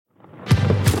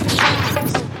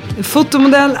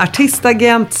Fotomodell,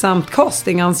 artistagent samt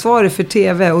castingansvarig för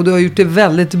TV, och du har gjort det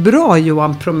väldigt bra,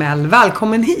 Johan Promell.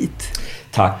 Välkommen hit.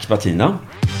 Tack Martina.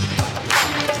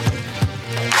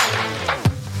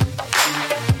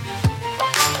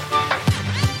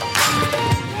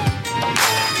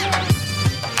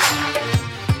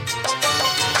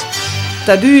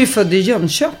 Du är född i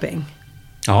Jönköping.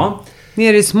 Ja.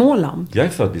 Nere i Småland. Jag är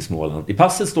född i Småland. I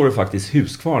passet står det faktiskt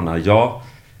Huskvarna. Jag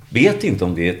vet inte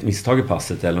om det är ett misstag i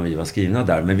passet eller om vi var skrivna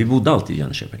där. Men vi bodde alltid i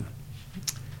Jönköping.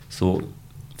 Så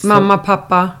mamma,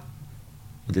 pappa?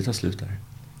 Och det tar slut där.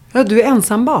 Ja, du är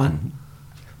ensam barn.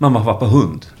 Mamma, pappa,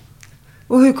 hund.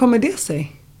 Och hur kommer det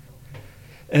sig?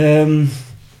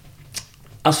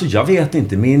 Alltså jag vet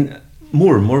inte. Min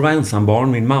mormor var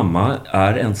ensambarn. Min mamma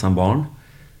är ensambarn.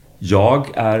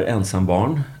 Jag är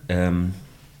ensambarn.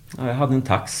 Jag hade en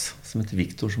tax som heter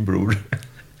Viktor som bror.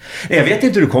 Jag vet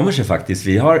inte hur det kommer sig faktiskt.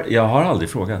 Jag har aldrig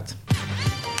frågat.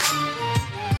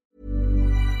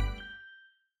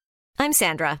 I'm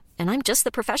Sandra, and I'm just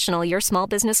the professional your small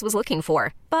business was looking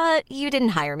for. But you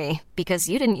didn't hire me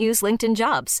because you didn't use LinkedIn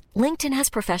Jobs. LinkedIn has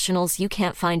professionals you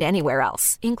can't find anywhere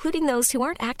else, including those who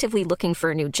aren't actively looking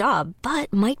for a new job,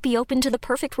 but might be open to the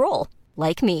perfect role,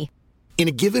 like me. In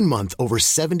a given month, over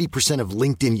 70% of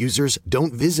LinkedIn users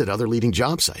don't visit other leading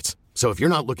job sites. So if you're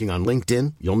not looking on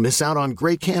LinkedIn, you'll miss out on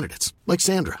great candidates like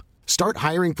Sandra. Start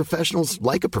hiring professionals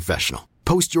like a professional.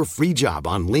 Post your free job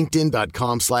on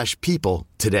linkedin.com/people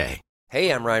today.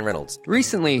 Hey, I'm Ryan Reynolds.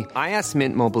 Recently, I asked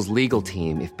Mint Mobile's legal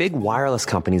team if big wireless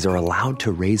companies are allowed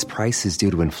to raise prices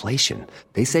due to inflation.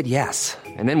 They said yes.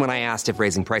 And then when I asked if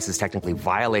raising prices technically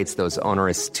violates those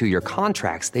onerous two-year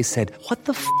contracts, they said, "What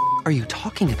the f*** are you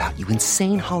talking about, you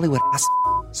insane Hollywood ass?"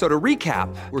 So to recap,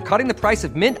 we're cutting the price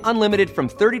of Mint Unlimited from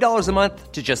 $30 a month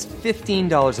to just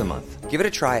 $15 a month. Give it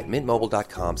a try at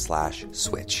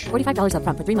mintmobile.com/switch. $45 up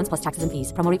front for 3 months plus taxes and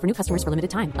fees. Promo rate for new customers for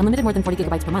limited time. Unlimited more than 40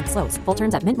 gigabytes per month. Slows full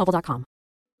terms at mintmobile.com.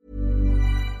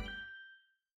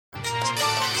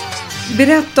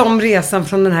 Berätta om resan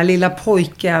från den här lilla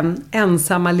pojken,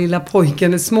 ensamma lilla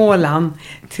pojken i Småland,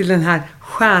 till den här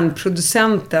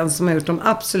stjärnproducenten som har gjort de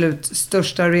absolut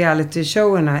största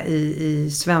reality-showerna i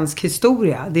svensk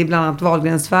historia. Det är bland annat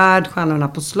Wahlgrens värld, Stjärnorna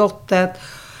på slottet,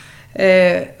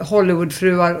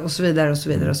 Hollywoodfruar och så vidare och så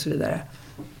vidare och så vidare.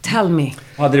 Tell me.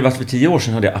 Hade det varit för 10 år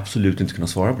sedan hade jag absolut inte kunnat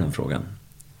svara på den frågan.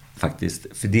 Faktiskt.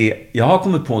 För det jag har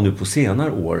kommit på nu på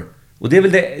senare år, och det är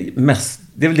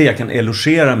väl det jag kan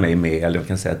elogera mig med, eller jag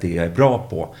kan säga att det jag är bra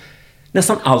på.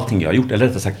 Nästan allting jag har gjort, eller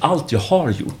rättare sagt allt jag har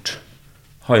gjort,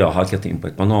 har jag halkat in på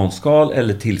ett bananskal,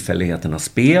 eller tillfälligheternas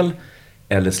spel,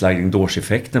 eller sliding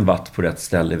doors-effekten, varit på rätt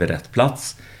ställe vid rätt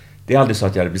plats. Det är aldrig så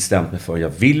att jag har bestämt mig för jag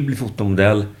vill bli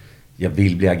fotomodell, jag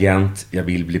vill bli agent, jag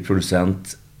vill bli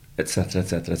producent, etc.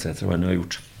 vad jag nu har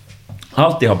gjort.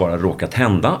 Allt det har bara råkat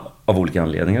hända av olika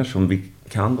anledningar som vi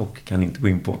kan och kan inte gå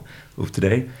in på upp till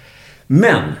dig.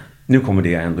 Men nu kommer det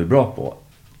jag ändå är bra på.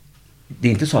 Det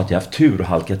är inte så att jag har haft tur och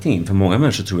halkat in. För många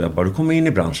människor tror jag bara du kommer in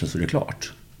i branschen så är det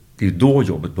klart. Det är ju då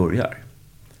jobbet börjar.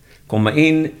 Komma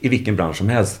in i vilken bransch som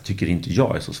helst tycker inte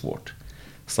jag är så svårt.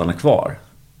 Stanna kvar.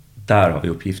 Där har vi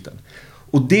uppgiften.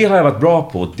 Och det har jag varit bra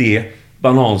på. Det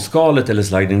bananskalet eller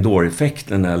sliding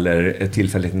door-effekten eller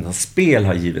tillfälligheternas spel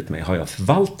har givit mig har jag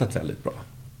förvaltat väldigt bra.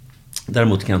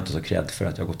 Däremot kan jag inte ta cred för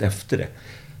att jag har gått efter det.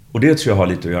 Och det tror jag har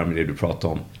lite att göra med det du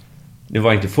pratade om. Det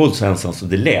var inte fullt så ensam som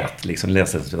det lät. Liksom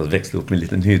läsa att jag växte upp med en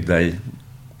liten hydda i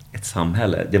ett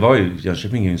samhälle. Det var ju,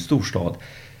 Jönköping är ju en stor stad.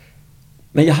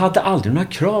 Men jag hade aldrig några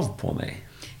krav på mig.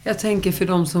 Jag tänker för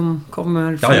de som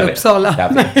kommer från Uppsala.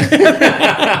 Jag vet.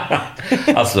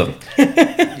 Alltså,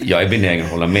 jag är benägen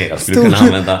att hålla med. Jag skulle kunna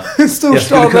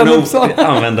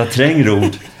använda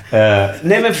trängrod.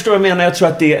 Nej, men förstår jag menar? Jag tror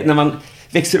att det, när man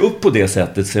växer upp på det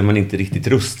sättet så är man inte riktigt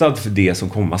rustad för det som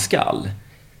komma skall.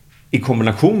 I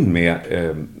kombination med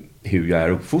hur jag är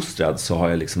uppfostrad så har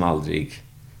jag liksom aldrig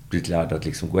blivit lärd att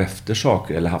liksom gå efter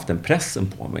saker eller haft den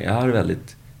pressen på mig. Jag har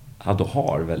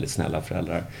väldigt snälla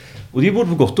föräldrar. Och det är både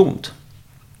på gott och ont.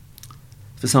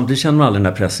 För samtidigt känner man aldrig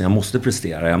den där pressen. Jag måste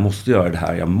prestera, jag måste göra det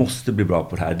här, jag måste bli bra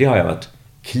på det här. Det har jag varit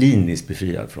kliniskt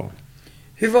befriad från.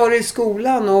 Hur var det i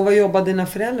skolan och vad jobbade dina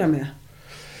föräldrar med?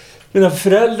 Mina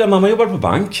föräldrar, mamma jobbade på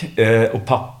bank och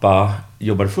pappa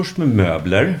jobbade först med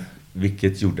möbler.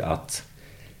 Vilket gjorde att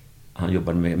han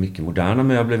jobbade med mycket moderna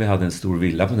möbler. Vi hade en stor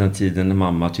villa på den tiden när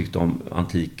mamma tyckte om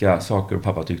antika saker och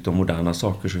pappa tyckte om moderna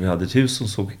saker. Så vi hade ett hus som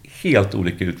såg helt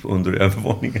olika ut på under- och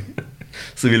övervåningen.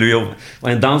 Så ville du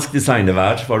vara en dansk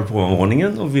designervärld var du på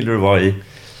övervåningen och ville du vara i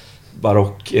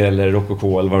barock eller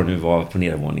rokoko eller vad det nu var på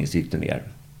nedervåningen så gick du ner.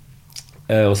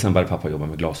 Och sen började pappa jobba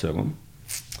med glasögon.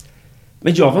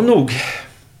 Men jag var nog...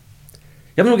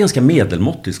 Jag var nog ganska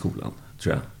medelmåttig i skolan,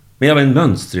 tror jag. Men jag var en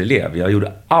mönsterelev. Jag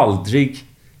gjorde aldrig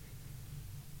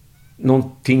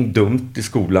någonting dumt i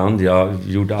skolan. Jag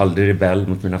gjorde aldrig rebell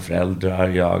mot mina föräldrar.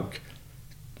 Jag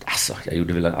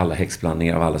gjorde väl alla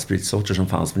häxblandningar av alla spritsorter som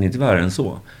fanns, men inte värre än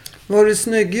så. Var du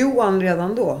snygg Johan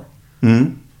redan då?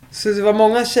 Mm. Så det var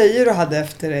många tjejer du hade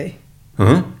efter dig?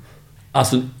 Mm.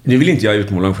 Alltså, nu vill inte jag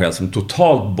utmåla mig själv som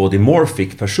totalt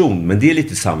bodymorphic person, men det är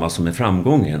lite samma som med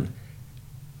framgången.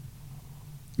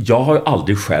 Jag har ju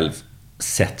aldrig själv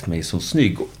sett mig som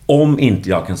snygg. Om inte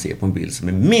jag kan se på en bild som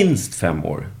är minst 5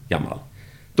 år gammal,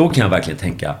 då kan jag verkligen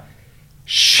tänka,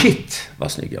 shit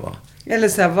vad snygg jag var. Eller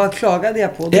så här, vad klagade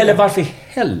jag på då? Eller varför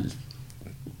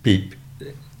pip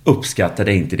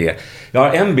uppskattade jag inte det. Jag har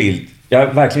en bild, jag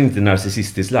är verkligen inte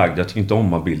narcissistiskt lagd, jag tycker inte om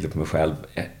att ha bilder på mig själv,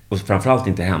 och framförallt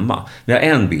inte hemma. Men jag har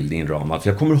en bild inramad, för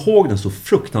jag kommer ihåg den så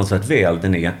fruktansvärt väl.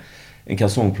 Den är en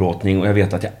kalsongplåtning, och jag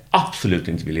vet att jag absolut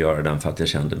inte ville göra den för att jag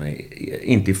kände mig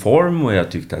inte i form, och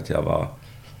jag tyckte att jag var,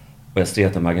 och jag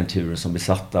stretade med agenturer som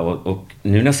besatta, och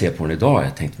nu när jag ser på den idag har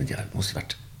jag tänkt att jag måste ha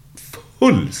varit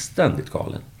fullständigt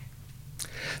galen.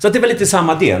 Så att det var lite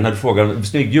samma det när du frågar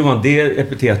snygg Johan, det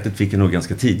epitetet fick jag nog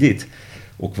ganska tidigt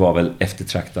och var väl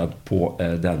eftertraktad på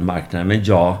den marknaden, men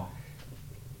jag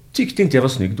tyckte inte jag var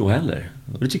snygg då heller,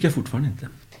 och det tycker jag fortfarande inte.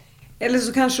 Eller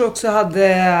så kanske du också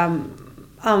hade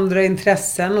andra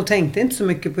intressen och tänkte inte så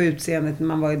mycket på utseendet när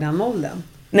man var i den åldern.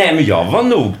 Nej, men jag var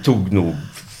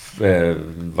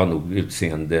nog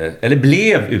utseende, eller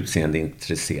blev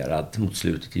utseendeintresserad mot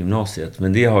slutet i gymnasiet.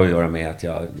 Men det har att göra med att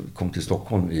jag kom till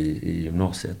Stockholm i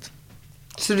gymnasiet.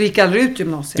 Så du gick aldrig ut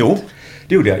gymnasiet? Jo,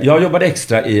 det gjorde jag. Jag jobbade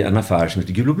extra i en affär som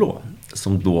heter Gul och Blå,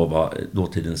 som då var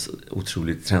dåtidens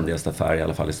otroligt trendigaste affär, i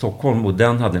alla fall i Stockholm. Och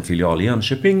den hade en filial i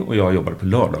Jönköping, och jag jobbade på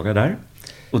lördagar där.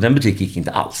 Och den butiken gick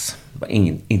inte alls. Det var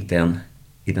inte en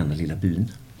i denna lilla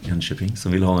byn Jönköping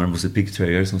som ville ha några Musse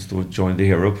Pigg-tröjor som stod Join the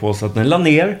Hero på. Så att den la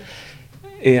ner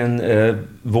en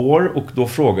vår, och då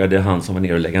frågade han som var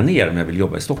ner och lägga ner om jag ville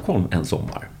jobba i Stockholm en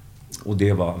sommar. Och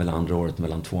det var väl andra året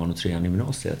mellan 2 och 3 i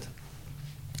gymnasiet.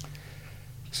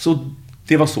 Så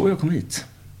det var så jag kom hit.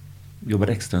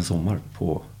 Jobbade extra en sommar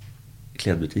på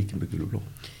klädbutiken på Gul och Blå.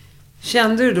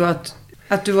 Kände du då att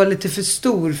du var lite för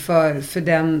stor för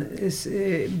den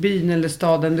byn eller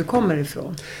staden du kommer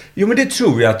ifrån? Jo, men det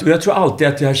tror jag. Och jag tror alltid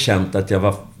att jag har känt att jag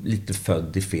var lite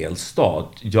född i fel stad.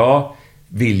 Jag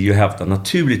vill ju hävda,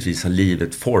 naturligtvis har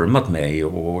livet format mig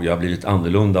och jag har blivit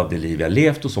annorlunda av det liv jag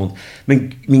levt och sånt.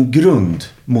 Men min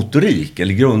grundmotorik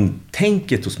eller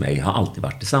grundtänket hos mig har alltid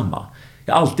varit detsamma.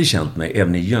 Jag har alltid känt mig,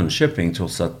 även i Jönköping,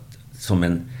 trots att som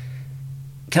en,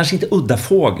 kanske inte udda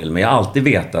fågel, men jag har alltid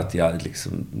vetat att jag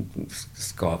liksom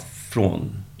ska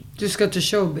från... Du ska till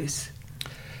showbiz?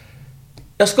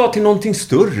 Jag ska till någonting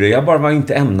större. Jag bara var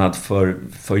inte ämnad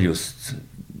för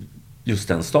just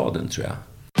den staden, tror jag.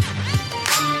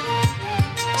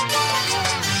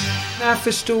 När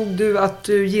förstod du att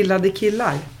du gillade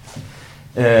killar?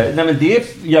 Nej, men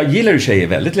jag gillade tjejer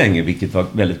väldigt länge, vilket var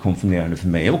väldigt konfunderande för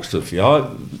mig också. För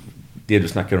det du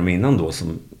snackade om innan då,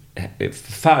 som är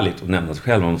förfärligt att nämna sig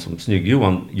själv om som snygg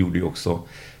Johan, gjorde ju också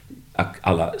att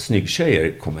alla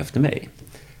snyggtjejer kom efter mig.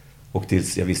 Och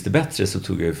tills jag visste bättre så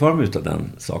tog jag ju för mig av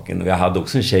den saken. Och jag hade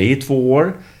också en tjej i 2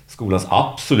 år. Skolans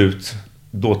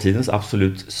dåtidens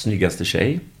absolut snyggaste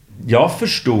tjej. Jag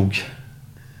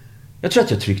tror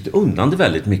att jag tryckte undan det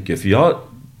väldigt mycket. För jag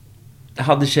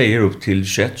hade tjejer upp till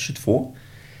 21-22.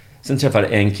 Sen träffade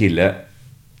en kille,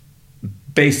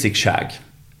 basic shag,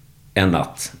 en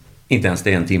natt. Inte ens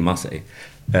det, en timma sig.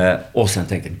 Och sen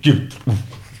tänkte jag, gud,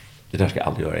 det där ska jag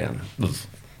aldrig göra igen.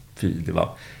 Fy,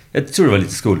 jag tror det var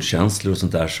lite skuldkänslor och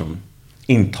sånt där som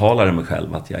intalade mig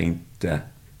själv att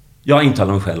jag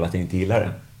intalade mig själv att jag inte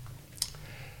gillar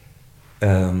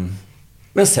det.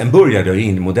 Men sen började jag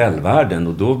in i modellvärlden,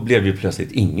 och då blev ju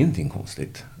plötsligt ingenting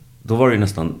konstigt. Då var det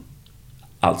nästan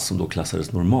allt som då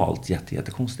klassades normalt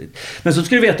jättekonstigt. Men så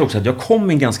ska du veta också att jag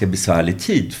kom i en ganska besvärlig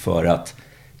tid för att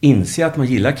inse att man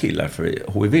gillar killar, för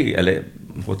HIV, eller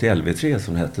HTLV-3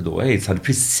 som det hette då, AIDS, hade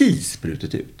precis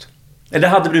brutit ut. Eller det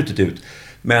hade brutit ut,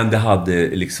 men det hade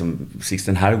liksom,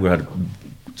 Sixten Herrgård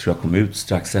tror jag kom ut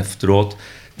strax efteråt.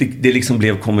 Det liksom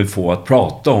blev comme il faut att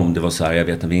prata om. Det var så här, jag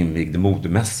vet när vi invigde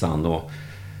modemässan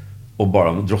och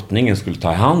bara drottningen skulle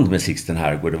ta i hand med Sixten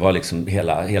Herrgård. Det var liksom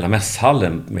hela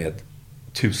mässhallen med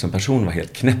 1000 personer var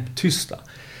helt knäpptysta.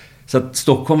 Så att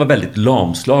Stockholm var väldigt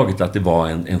lamslaget att det var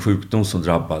en sjukdom som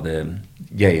drabbade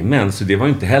gaymän. Så det var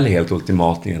inte heller helt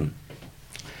ultimat igen.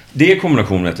 Det är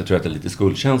kombinationen att jag tror att det är lite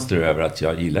skuldkänslor över att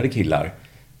jag gillade killar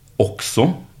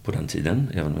också på den tiden.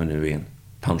 Även om jag nu är en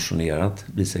pensionerad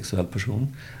bisexuell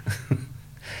person.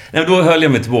 Nej, då höll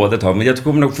jag mig till båda ett tag. Men jag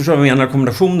förstår vad jag menar,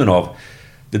 kombinationen av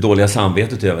det dåliga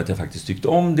samvetet över att jag faktiskt tyckte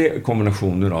om det,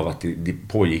 kombinationen av att det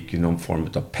pågick ju någon form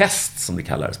av pest som det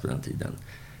kallades på den tiden.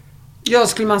 Ja,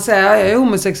 skulle man säga, jag är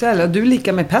homosexuell och du är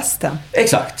lika med pesten.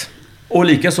 Exakt. Och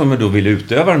lika som jag då ville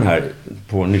utöva den här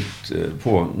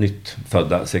på nytt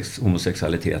födda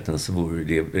homosexualiteten, så vore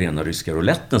det rena ryska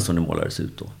rouletten som det målades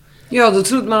ut då. Ja, då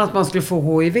trodde man att man skulle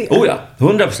få HIV. Oh ja,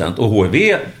 100%. Och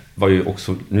HIV var ju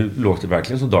också, nu låter det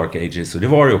verkligen som Dark Ages, och det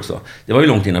var det ju också. Det var ju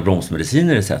långt innan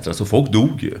bromsmediciner etc. Så folk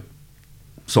dog ju.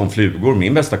 Som flugor.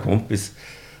 Min bästa kompis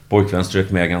pojkvän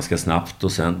strök med ganska snabbt,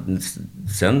 och sen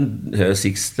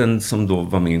Sixten som då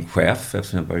var min chef,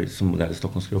 eftersom jag började som modell i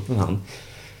Stockholmsgruppen, han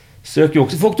strök ju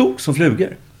också. Folk dog som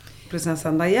flugor.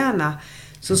 Prinsessan Diana,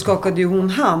 så skakade ju hon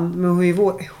hand med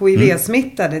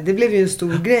HIV-smittade. Det blev ju en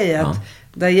stor grej att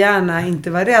Diana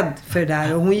inte var rädd för det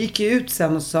där. Och hon gick ju ut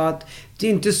sen och sa att det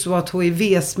är inte så att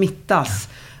HIV smittas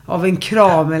av en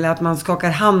kram eller att man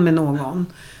skakar hand med någon.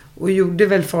 Och gjorde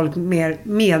väl folk mer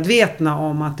medvetna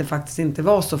om att det faktiskt inte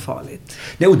var så farligt.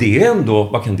 Nej, och det är ändå,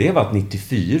 vad kan det vara,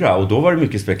 94? Och då var det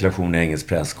mycket spekulation i engelsk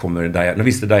press. När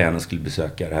visste Diana skulle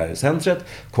besöka det här centret.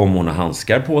 Kom hon ha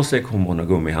handskar på sig? Kom hon ha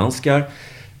gummihandskar?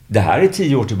 Det här är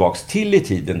 10 år tillbaks till i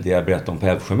tiden, det jag berättade om på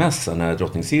Älvsjömässan, när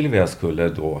drottning Silvia skulle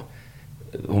då,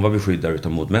 hon var beskyddad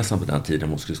utav modmässan på den tiden,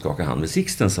 hon skulle skaka hand med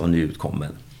Sixten som var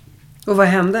nyutkommen. Och vad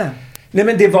hände? Nej,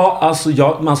 men det var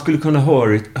alltså, man skulle kunna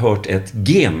hört ett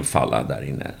gem falla där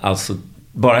inne. Alltså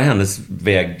bara hennes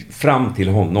väg fram till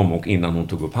honom, och innan hon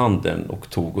tog upp handen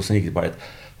och sen gick det bara ett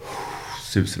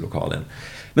sus i lokalen.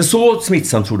 Men så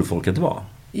smittsamt trodde folk att det var.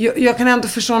 Jag kan ändå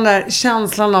förstå den där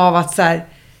känslan av att så här,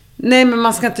 nej, men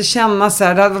man ska inte känna så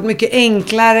här. Det hade varit mycket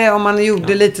enklare om man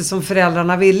gjorde lite som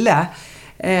föräldrarna ville.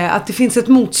 Att det finns ett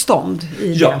motstånd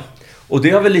i det. Och det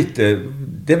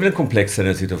är väl en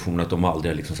komplexare situation att de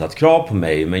aldrig har liksom satt krav på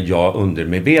mig, men jag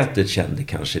undermedvetet kände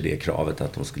kanske det kravet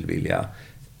att de skulle vilja,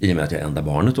 i och med att jag är enda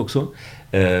barnet också,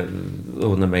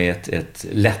 unna mig ett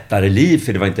lättare liv,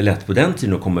 för det var inte lätt på den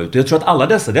tiden att komma ut. Och jag tror att alla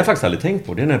dessa, det har jag faktiskt aldrig tänkt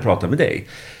på, det är när jag pratar med dig,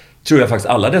 tror jag faktiskt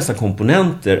alla dessa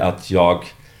komponenter, att jag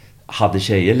hade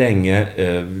tjejer länge,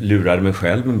 lurade mig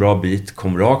själv en bra bit,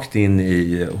 kom rakt in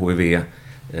i HIV,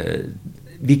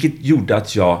 vilket gjorde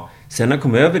att jag, sen när jag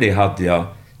kom över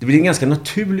det blev en ganska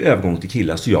naturlig övergång till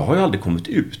killar, så jag har ju aldrig kommit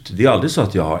ut. Det är aldrig så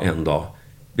att jag har en dag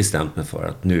bestämt mig för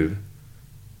att nu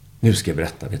ska jag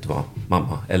berätta, vet du vad,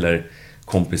 mamma eller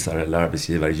kompisar eller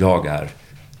arbetsgivare, jag är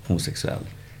homosexuell.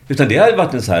 Utan det har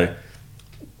varit en så här,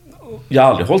 jag har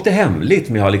aldrig hållit det hemligt,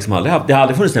 men jag har liksom aldrig haft, det har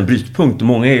aldrig funnits en brytpunkt, och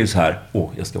många är ju så här,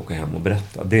 jag ska åka hem och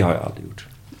berätta. Det har jag aldrig gjort.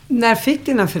 När fick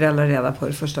dina föräldrar reda på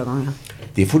det första gången?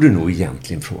 Det får du nog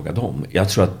egentligen fråga dem. Jag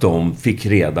tror att de fick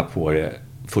reda på det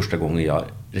första gången jag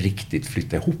riktigt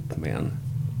flyttade ihop med en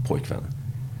pojkvän.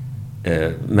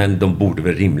 Men de borde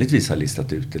väl rimligtvis ha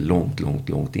listat ut det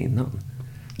långt innan.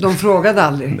 De frågade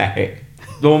aldrig? Nej,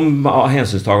 de har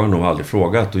hänsynstagande nog aldrig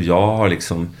frågat. Och jag har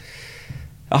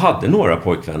jag hade några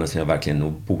pojkvänner som jag verkligen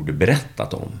nog borde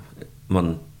berättat om.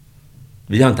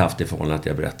 Vi har inte haft det förhållandet att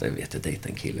jag berättar, jag vet, jag dejtar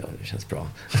en kille och det känns bra.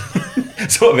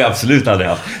 Så har vi absolut aldrig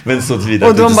haft. Men så tillvida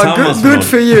och de bara, good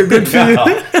for you.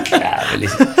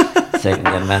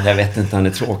 Men jag vet inte, han är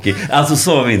tråkig. Alltså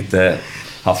så har vi inte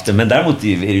haft det. Men däremot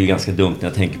är det ju ganska dumt när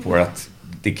jag tänker på att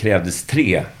det krävdes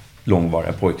 3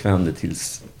 långvariga pojkvänner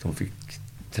tills de fick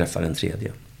träffa den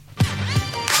tredje.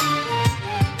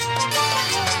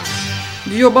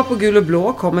 Du jobbar på Gul och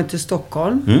Blå, kommer till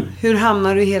Stockholm. Hur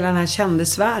hamnar du i hela den här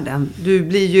kändisvärlden? Du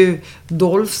blir ju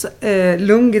Dolph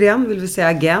Lundgren, vill vi säga,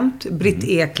 agent. Britt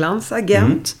Eklands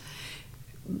agent.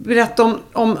 Berätta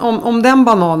om den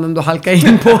bananen du halkar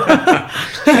in på.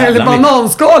 Eller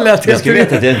bananskalet. Jag skulle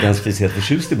veta att jag inte ens speciellt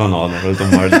förtjust i bananer. Och de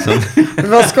har liksom... Det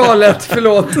var skalet,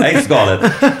 förlåt. Nej, skalet.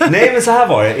 Nej, men så här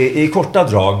var det. I korta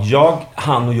drag. Jag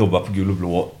hann att jobba på Gul och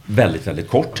Blå väldigt, väldigt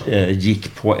kort.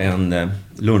 Gick på en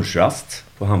lunchrast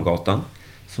på Hamngatan.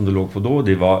 Som det låg på då.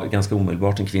 Det var ganska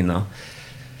omedelbart en kvinna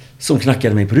som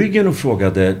knackade mig på ryggen och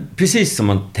frågade, precis som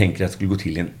man tänker att det skulle gå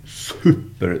till i en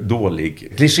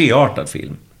superdålig, klichéartad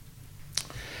film.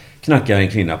 Knackar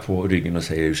en kvinna på ryggen och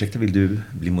säger, ursäkta, vill du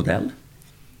bli modell?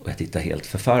 Och jag tittade helt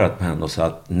förfärad på henne och sa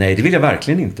att nej, det vill jag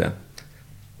verkligen inte.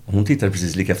 Och hon tittade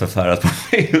precis lika förfärad på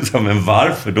mig och sa, men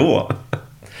varför då?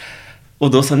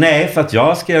 Och då sa nej, för att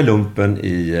jag ska göra lumpen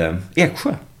i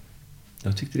Eksjö.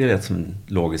 Jag tyckte det lät som en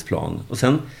logisk plan. Och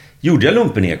sen gjorde jag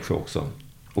lumpen i Eksjö också.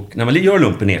 Och när man gör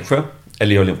lumpen i Eksjö,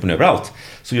 eller gör lumpen överallt,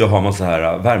 så har man så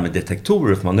här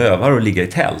värmedetektorer, för man övar och ligger i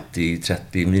tält i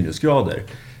 30 minusgrader.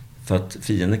 För att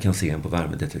fienden kan se en på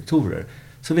värmedetektorer.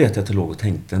 Så vet jag att jag låg och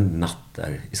tänkte en natt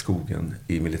där i skogen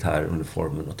i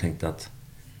militäruniformen och tänkte att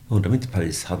Undrar om inte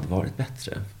Paris hade varit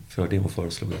bättre. För det hon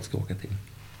föreslog att jag ska åka till.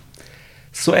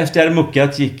 Så efter jag hade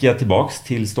muckat gick jag tillbaks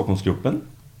till Stockholmsgruppen.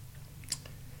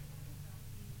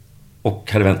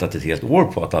 Och hade väntat ett helt år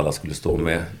på att alla skulle stå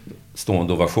med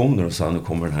stående ovationer och sa nu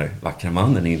kommer den här vackra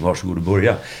mannen in, varsågod och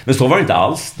börja. Men så var det inte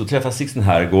alls. Då träffade Sixten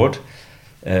Herrgård.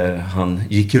 Han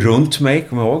gick runt mig,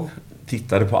 kommer jag ihåg.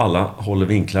 Tittade på alla håll och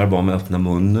vinklar, bad mig öppna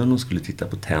munnen och skulle titta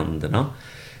på tänderna.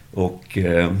 Och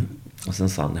sen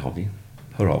sa han, ja, vi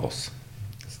hör av oss.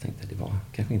 Så tänkte jag, det var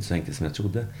kanske inte så enkelt som jag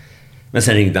trodde. Men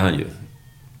sen ringde han ju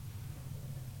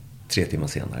 3 timmar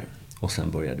senare. Och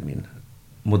sen började min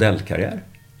modellkarriär.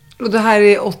 Och det här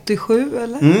är 87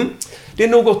 eller? Det är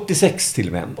nog 86 till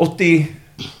och med. 80,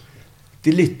 det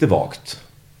är lite vagt.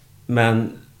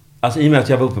 Men alltså, i och med att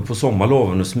jag var uppe på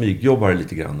sommarloven och smygjobbade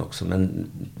lite grann också.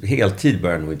 Men heltid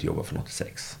började jag nog inte jobba från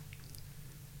 86.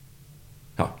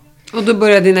 Ja. Och då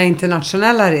började dina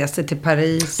internationella resor till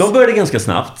Paris? De började ganska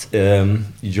snabbt.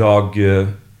 Jag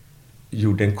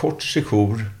gjorde en kort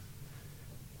sejour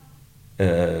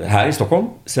här i Stockholm.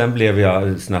 Sen blev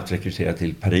jag snabbt rekryterad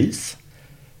till Paris.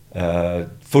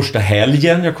 Första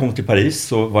helgen jag kom till Paris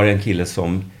så var det en kille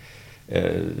som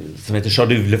heter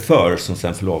Charles Lefeur som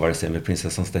sen förlovade sig med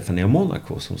prinsessan Stephanie av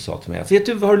Monaco som sa till mig, vet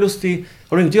du vad har du lust i,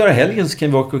 har du inte göra helgen så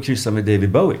kan vi åka och kryssa med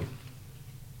David Bowie.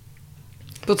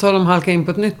 Då tar de halka in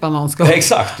på ett nytt bananskal.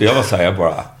 Exakt, och jag var så här, jag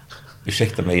bara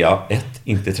ursäkta mig, jag 1,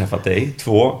 inte träffat dig,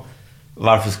 2,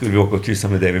 varför skulle vi åka och kryssa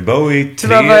med David Bowie, 3...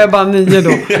 Tyvärr var jag bara 9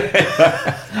 då.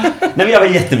 Nej, men jag var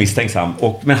jättemisstänksam.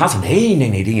 Men han sa, nej,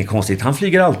 det är inget konstigt. Han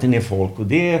flyger alltid ner folk.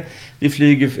 Och vi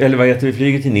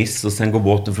flyger till Nice och sen går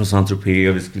båten från Saint-Tropez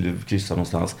och vi skulle kryssa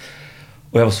någonstans.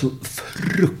 Och jag var så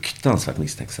fruktansvärt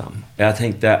misstänksam. Jag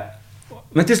tänkte,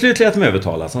 men till slut lät jag mig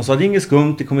övertalas. Han sa, det är inget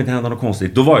skumt, det kommer inte hända något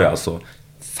konstigt. Då var jag alltså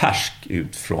färsk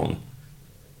ut från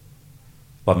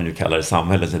vad vi nu kallar det,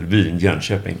 samhället eller byn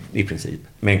Jönköping i princip.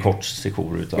 Med en kort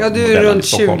sejour utav ja, du är runt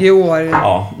 20 år.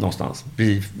 Ja, någonstans.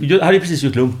 Jag hade precis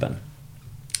gjort lumpen.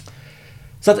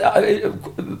 Så att,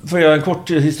 för att göra en kort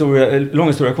lång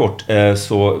historia kort,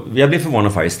 så jag blev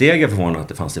förvånad för varje steg. Jag var förvånad att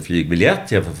det fanns en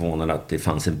flygbiljett. Jag var förvånad att det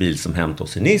fanns en bil som hämtade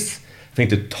oss i Nice. Jag får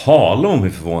inte tala om hur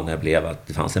förvånad jag blev att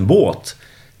det fanns en båt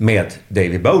med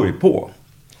David Bowie på.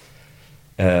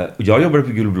 Jag jobbade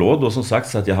på Gul och Blå då som sagt,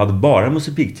 så att jag hade bara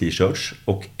Musse Pigg-t-shirts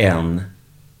och en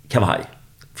kavaj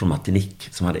från Martinique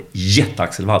som hade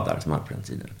jätteaxelvaddar som hade på den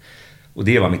tiden. Och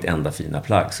det var mitt enda fina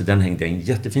plagg, så den hängde jag in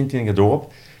jättefint i en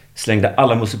garderob. Slängde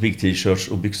alla Musse Pigg-t-shirts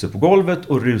och byxor på golvet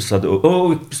och rusade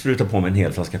och sprutade på mig en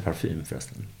hel flaska parfym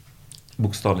förresten.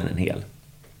 Bokstavligen en hel.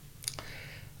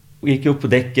 Och gick upp på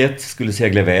däcket, skulle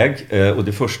segla iväg, och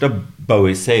det första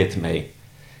Bowie säger till mig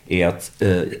är att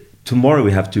tomorrow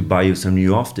we have to buy you some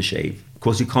new aftershave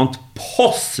because you can't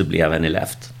possibly have any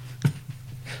left.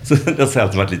 Så jag har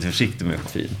alltid varit lite försiktig med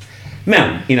parfym. Men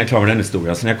innan jag klarade den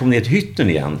historien, så när jag kom ner till hytten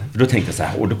igen, för då tänkte jag så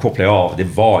här, och då kopplade jag av, det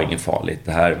var inget farligt,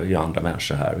 det här var ju andra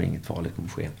människor här och inget farligt kommer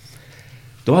ske.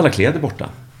 Då var alla kläder borta.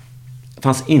 Det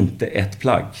fanns inte ett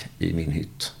plagg i min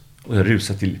hytt. Och jag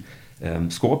rusade till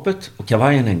skåpet och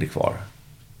kavajen hängde kvar.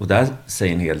 Och där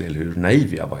säger en hel del hur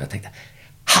naiv jag var. Jag tänkte,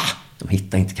 de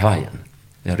hittar inte kavajen.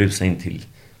 Jag rusade in till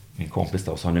min kompis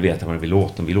och sa, nu vet jag vad de vill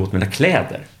åt. De vill åt mina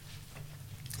kläder.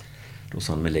 Då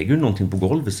sa han, men lägger du någonting på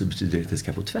golvet så betyder det att det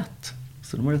ska på tvätt.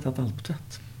 Så de har tagit allt på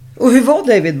tvätt. Och hur var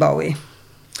David Bowie?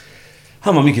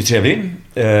 Han var mycket trevlig.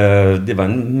 Det var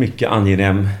en mycket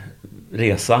angenäm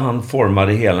resa. Han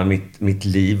formade hela mitt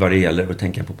liv vad det gäller att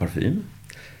tänka på parfym.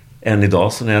 Än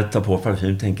idag så när jag tar på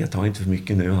parfym tänker jag, ta inte för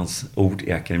mycket nu. Hans ord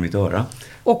ekar i mitt öra.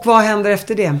 Och vad händer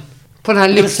efter det? På den här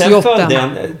lyxjotten?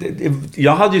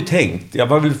 Jag hade ju tänkt, jag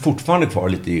var väl fortfarande kvar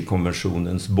lite i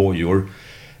konventionens bojor.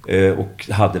 Och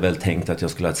hade väl tänkt att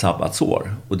jag skulle ha ett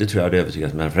sabbatsår. Och det tror jag hade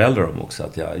övertygat mina föräldrar om också.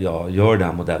 Att jag gör det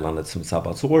här modellandet som ett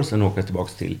sabbatsår. Sen åker jag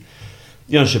tillbaka till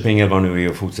Jönköping eller vad nu är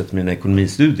och fortsätter mina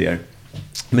ekonomistudier.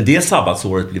 Men det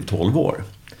sabbatsåret blev 12 år.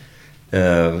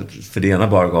 För det ena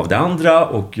bara gav det andra.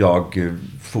 Och jag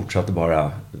fortsatte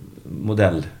bara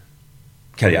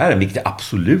modellkarriären. Vilket jag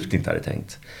absolut inte hade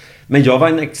tänkt. Men jag var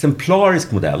en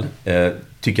exemplarisk modell,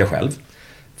 tycker jag själv.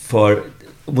 För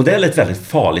modell är ett väldigt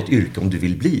farligt yrke om du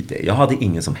vill bli det. Jag hade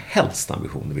ingen som helst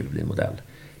ambition att vilja bli modell.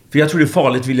 För jag tror det är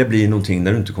farligt att vilja bli någonting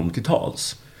när du inte kommer till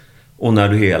tals. Och när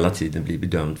du hela tiden blir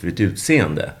bedömd för ditt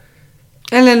utseende.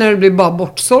 Eller när du blir bara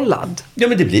bortsållad. Ja,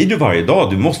 men det blir du varje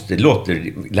dag. Du måste,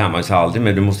 lär man sig aldrig,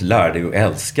 men du måste lära dig att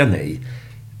älska dig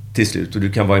till slut. Och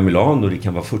du kan vara i Milano och det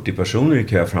kan vara 40 personer i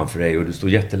kö framför dig. Och du står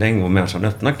jättelänge och människan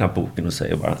öppnar knappt boken och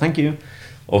säger bara thank you.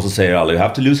 Och så säger alla, you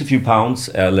have to lose a few pounds.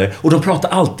 Och de pratar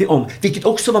alltid om, vilket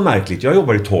också var märkligt, jag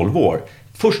jobbade i 12 år.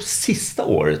 Först sista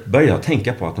året började jag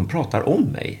tänka på att de pratar om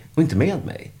mig och inte med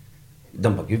mig.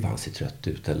 De bara, gud vad han ser trött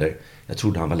ut. Eller, jag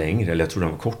trodde han var längre. Eller jag trodde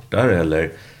han var kortare.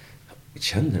 Eller,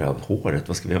 känner av håret,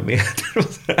 vad ska vi ha med?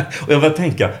 Och jag bara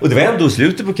tänka, och det var ändå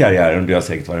slutet på karriären. Det har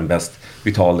säkert varit den bäst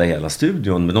betalda i hela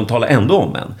studion. Men de talar ändå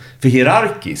om en. För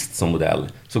hierarkiskt som modell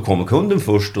så kommer kunden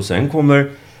först. Och sen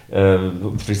kommer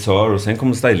frisör. Och sen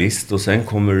kommer stylist. Och sen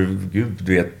kommer, gud,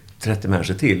 du vet, 30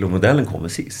 människor till. Och modellen kommer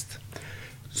sist.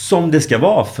 Som det ska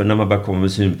vara, för när man bara kommer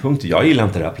med synpunkter. Jag gillar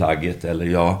inte det här plagget. Eller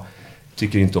jag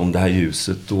tycker inte om det här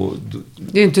ljuset.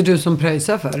 Det är inte du som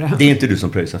pröjsar för det. Det är inte du som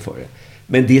pröjsar för det.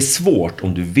 Men det är svårt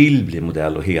om du vill bli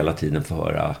modell och hela tiden få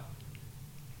höra.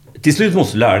 Till slut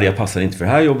måste du lära dig, jag passar inte för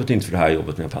det här jobbet, inte för det här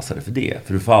jobbet, men jag passade för det.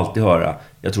 För du får alltid höra,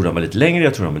 jag tror den var lite längre,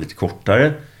 jag tror den var lite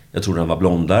kortare. Jag tror den var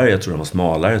blondare, jag tror den var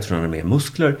smalare, jag tror den hade mer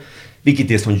muskler.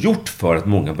 Vilket är som gjort för att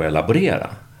många börjar laborera.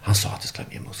 Han sa att det skulle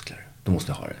ha mer muskler, då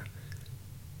måste jag ha det.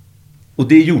 Och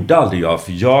det gjorde aldrig jag,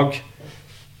 för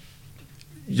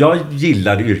jag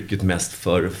gillade yrket mest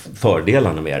för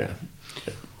fördelarna med det.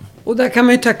 Och där kan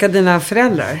man ju tacka dina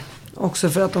föräldrar också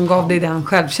för att de gav dig den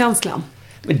självkänslan.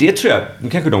 Men det tror jag, nu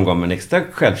kanske de gav mig en extra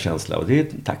självkänsla och det är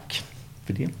tack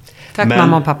för det. Tack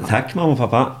mamma och pappa. Tack mamma och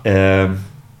pappa.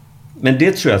 Men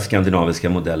det tror jag att skandinaviska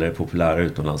modeller är populära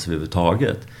utomlands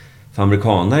överhuvudtaget. För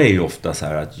amerikaner är ju ofta så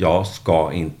här att jag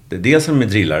ska inte, det som de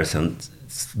drillar sen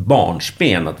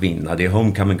barnsben att vinna, det är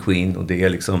homecoming queen och det är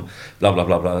liksom bla bla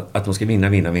bla bla, att de ska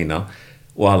vinna.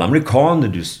 Och alla amerikaner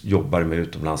du jobbar med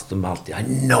utomlands, de är alltid, I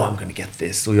know I'm gonna get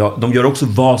this. Och de gör också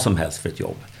vad som helst för ett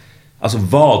jobb. Alltså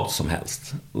vad som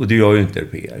helst. Och det gör ju inte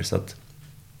europeer. Så att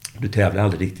du tävlar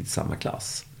aldrig riktigt i samma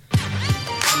klass.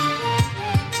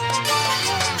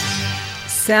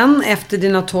 Sen efter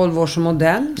dina 12 år som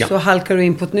modell så halkar du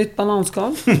in på ett nytt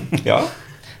bananskal. Ja,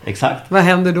 exakt. Vad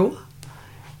händer då?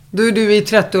 Då är du i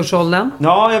 30-årsåldern.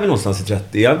 Ja, jag är väl någonstans i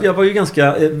 30. Jag var ju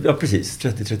ganska, precis,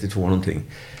 30-32 någonting.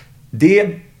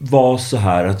 Det var så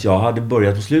här att jag hade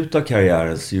börjat på slutet av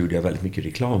karriären så gjorde jag väldigt mycket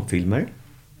reklamfilmer.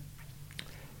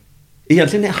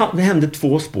 Egentligen det hände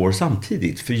 2 spår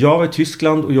samtidigt. För jag var i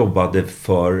Tyskland och jobbade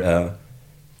för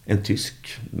en tysk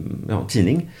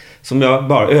tidning. Som jag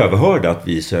bara överhörde att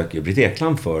vi söker Britt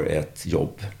Ekland för ett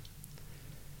jobb.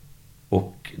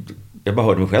 Och jag bara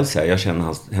hörde mig själv säga, jag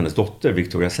känner hennes dotter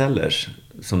Victoria Sellers.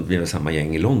 Som vi var samma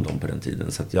gäng i London på den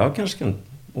tiden. Så att jag kanske kan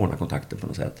ordna kontakter på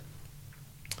något sätt.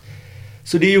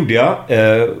 Så det gjorde jag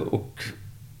och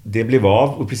det blev av.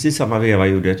 Och precis samma veva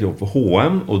gjorde jag ett jobb på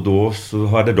H&M. Och då så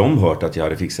hade de hört att jag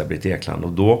hade fixat Britt Ekland.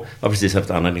 Och då var precis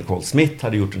efter Anna Nicole Smith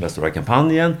hade gjort den där stora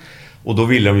kampanjen. Och då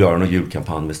ville de göra någon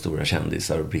julkampanj med stora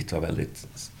kändisar. Och Britt var väldigt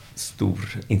stor,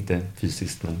 inte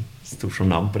fysiskt men stor som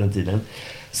namn på den tiden.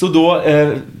 Så då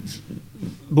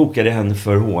bokade jag henne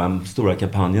för H&M, stora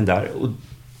kampanjen där. Och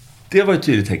det var ett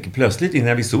tydligt tecken. Plötsligt innan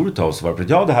jag visste ordet av så var det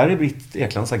ja, det här är Britt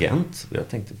Eklands agent. Och jag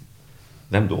tänkte,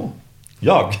 vem då?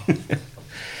 Jag.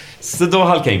 Så då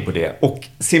halkade jag in på det. Och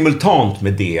simultant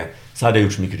med det så hade jag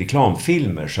gjort så mycket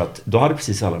reklamfilmer. Så att då hade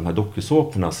precis alla de här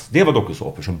dokusåporna. Det var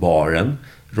dokusåpor som Baren,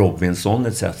 Robinson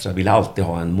etc. ville alltid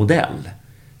ha en modell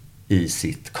i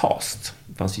sitt cast.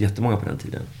 Det fanns ju jättemånga på den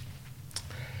tiden.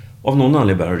 Av någon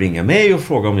anledning började ringa mig och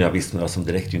fråga om jag visste några som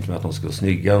direkt inte med att de skulle vara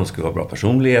snygga. De skulle ha bra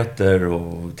personligheter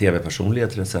och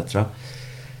tv-personligheter etc.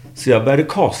 Så jag började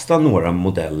kasta några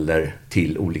modeller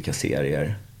till olika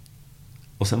serier.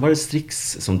 Och sen var det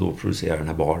Strix som då producerade den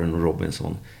här Baren och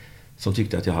Robinson. Som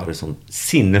tyckte att jag hade sån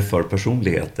sinne för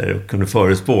personligheter och kunde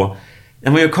förutspå.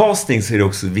 När man gör casting så är det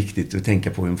också viktigt att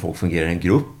tänka på hur folk fungerar i en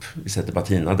grupp. Vi sätter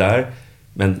Bettina där.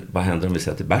 Men vad händer om vi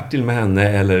sätter Bertil med henne?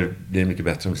 Eller blir det mycket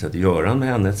bättre om vi sätter Göran med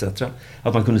henne etc.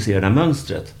 Att man kunde se det här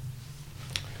mönstret.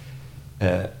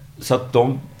 Så att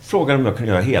de frågade om jag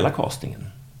kunde göra hela castingen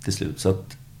till slut. Så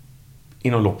att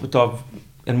inom loppet av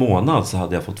en månad så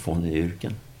hade jag fått 2 nya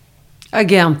yrken.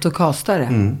 Agent och castare.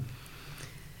 Mm.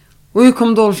 Och hur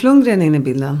kom Dolph Lundgren in i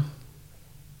bilden?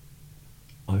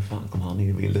 Hur fan kom han in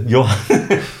i bilden? Ja.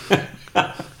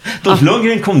 Dolph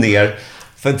Lundgren kom ner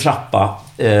för en trappa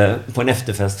på en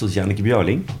efterfest hos Jannike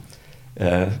Björling.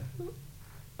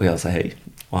 Och jag sa hej.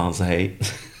 Och han sa hej.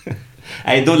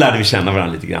 Nej, då lärde vi känna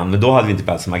varandra lite grann. Men då hade vi inte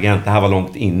börjat som agent. Det här var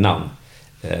långt innan.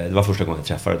 Det var första gången jag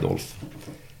träffade Dolph.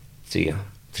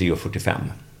 3:45.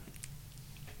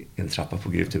 En trappa på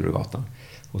Grev Turegatan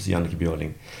hos Jannike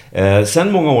Björling.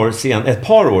 Sen ett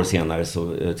par år senare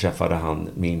så träffade han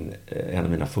en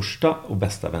av mina första och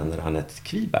bästa vänner, Anette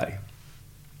Kviberg.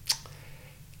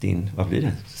 Vad blir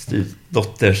det?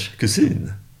 Styvdotters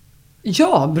kusin.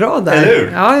 Ja, bra där. Eller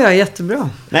hur? Ja, jättebra.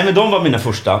 Nej, men de var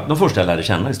de första jag lärde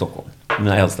känna i Stockholm.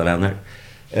 Mina äldsta vänner.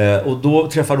 Och då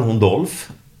träffade hon Dolph.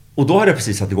 Och då hade jag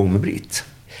precis satt igång med Britt.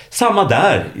 Samma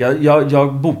där.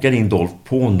 Jag bokade in Dolph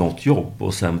på något jobb.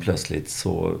 Och sen plötsligt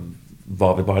så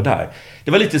var vi bara där.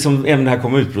 Det var lite som även den här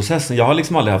komma ut-processen. Jag har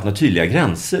liksom aldrig haft några tydliga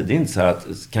gränser. Det är inte så här att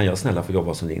kan jag snälla få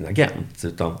jobba som din agent,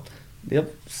 utan det har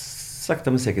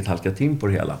sakta men säkert halkat in på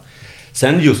det hela.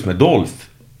 Sen just med Dolph,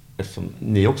 eftersom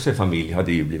ni också är familj, har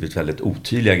det ju blivit väldigt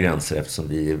otydliga gränser eftersom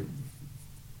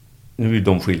nu är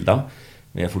de skilda.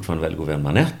 Men jag är fortfarande väldigt god vän med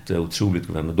Annette. Jag är otroligt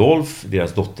god vän med Dolph.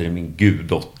 Deras dotter är min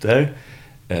guddotter.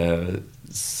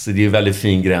 Så det är en väldigt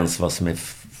fin gräns vad som är...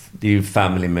 Det är ju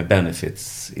family med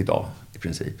benefits idag, i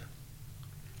princip.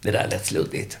 Det där lät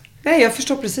sluddigt. Nej, jag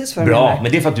förstår precis vad du menar. Bra,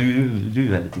 men det är för att du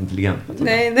är väldigt intelligent.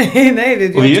 Nej.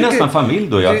 Och vi är ju nästan familj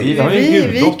då. Vi har ju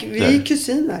en guddotter. Vi är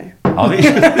kusiner. Ja,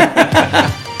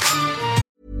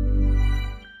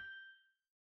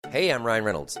 Hey, I'm Ryan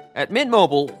Reynolds. At Mint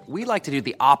Mobile, we like to do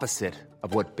the opposite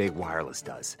of what Big Wireless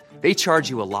does. They charge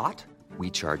you a lot, we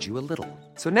charge you a little.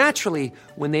 So naturally,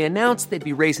 when they announced they'd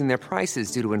be raising their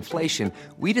prices due to inflation,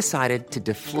 we decided to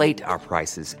deflate our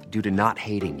prices due to not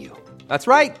hating you. That's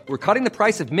right. We're cutting the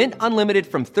price of Mint Unlimited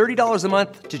from $30 a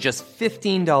month to just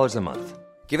 $15 a month.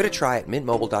 Give it a try at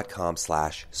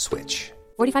mintmobile.com/switch.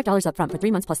 $45 up front for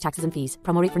 3 months plus taxes and fees.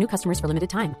 Promo rate for new customers for limited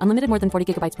time. Unlimited more than 40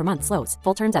 gigabytes per month. Slows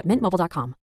full terms at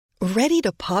mintmobile.com. Ready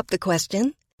to pop the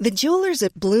question? The jewelers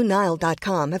at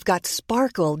BlueNile.com have got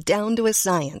sparkle down to a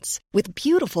science with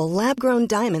beautiful lab-grown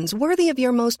diamonds worthy of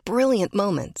your most brilliant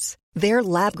moments. Their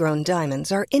lab-grown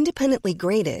diamonds are independently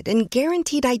graded and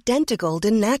guaranteed identical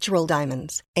to natural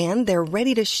diamonds. And they're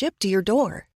ready to ship to your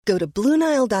door. Go to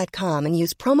BlueNile.com and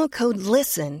use promo code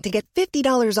LISTEN to get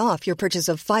 $50 off your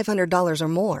purchase of $500 or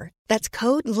more. That's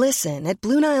code LISTEN at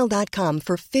BlueNile.com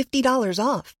for $50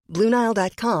 off.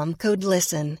 BlueNile.com, code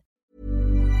LISTEN.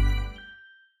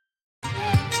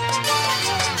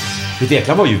 Britt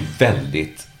Ekland var ju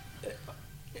väldigt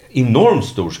enormt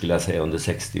stor skulle jag säga under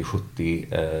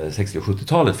 60- och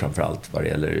 70-talet framförallt vad det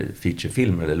gäller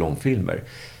featurefilmer eller långfilmer.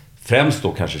 Främst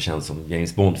då kanske känns som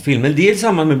James Bond-film. Men det är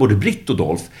samma med både Britt och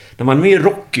Dolph. När man är med i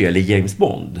Rocky eller James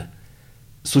Bond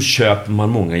så köper man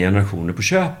många generationer på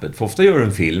köpet. För ofta gör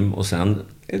en film och sen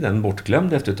är den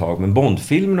bortglömd efter ett tag. Men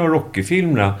Bond-filmerna och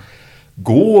Rocky-filmerna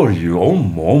går ju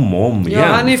om igen. Ja,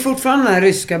 han är ju fortfarande den här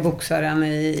ryska boxaren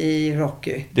i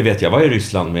Rocky. Det vet jag. Var i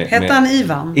Ryssland med... Hette han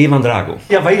Ivan? Ivan Drago.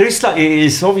 Jag var i Ryssland,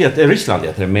 Ryssland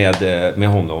heter det, med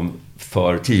honom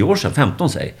för 10 år sedan, 15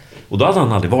 säg. Och då hade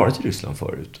han aldrig varit i Ryssland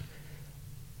förut.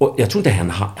 Och jag tror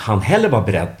inte han heller var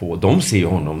beredd på... De ser ju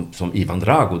honom som Ivan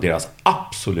Drago, deras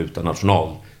absoluta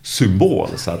nationalsymbol.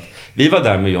 Så att vi var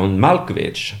där med John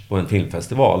Malkovich på en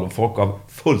filmfestival och folk var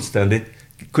fullständigt...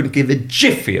 couldn't give a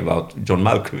jiffy about John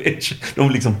Malkovich. De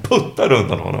liksom puttade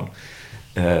undan honom.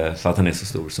 För att han är så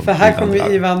stor som för här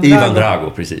kommer Ivan Drago. Ivan Drago,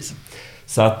 precis.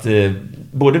 Så att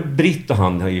både Britt och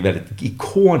han är ju väldigt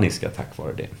ikoniska tack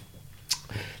vare det.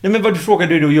 Nej, men vad du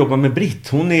frågade du att jobba med Britt?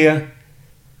 Hon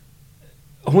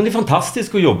är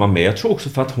fantastisk att jobba med. Jag tror också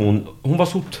för att hon var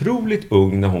så otroligt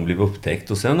ung när hon blev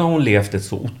upptäckt. Och sen har hon levt ett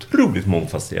så otroligt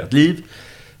mångfacetterat liv.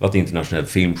 Varit internationell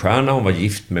filmstjärna. Hon var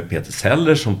gift med Peter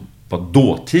Sellers som var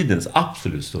dåtidens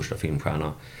absolut största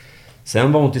filmstjärna.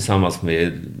 Sen var hon tillsammans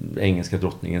med engelska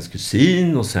drottningens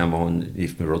kusin och sen var hon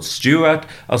gift med Rod Stewart.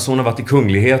 Alltså hon har varit i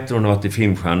kungligheter, hon har varit i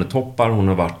filmstjärnetoppar, hon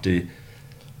har varit i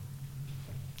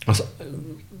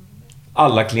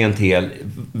alla klientel,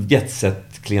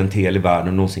 jetset-klientel i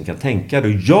världen någonsin kan tänka.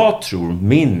 Och jag tror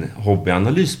min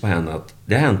hobbyanalys på henne att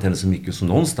det har hänt henne så mycket så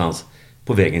någonstans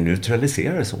på vägen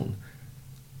neutraliserades hon.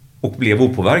 Och blev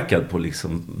opåverkad på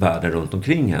liksom världen runt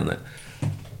omkring henne.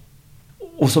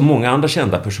 Och som många andra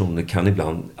kända personer kan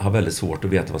ibland ha väldigt svårt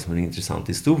att veta vad som är en intressant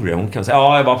historia. Hon kan säga,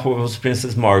 jag var hos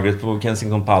Princess Margaret på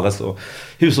Kensington Palace och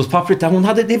hushållspappret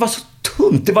där det var så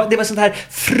tunt. Det var sån här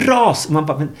fras. Man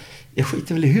bara, men jag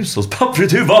skiter väl i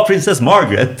hushållspappret. Hur var Princess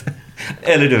Margaret?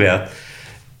 Eller du vet.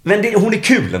 Men hon är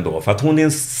kul ändå för att hon är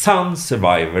en sann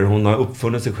survivor. Hon har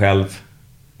uppfunnit sig själv,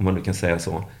 om man nu kan säga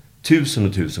så, 1000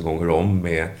 och 1000 gånger om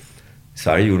med... I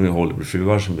Sverige gjorde hon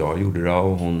Hollywoodfruar som jag gjorde då,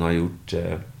 och hon har gjort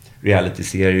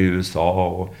reality-serier i USA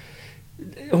och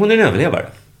hon är en överlevare.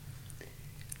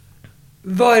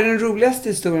 Vad är den roligaste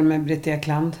historien med Britt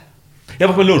Ekland? Jag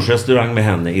var på en lunchrestaurang med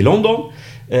henne i London.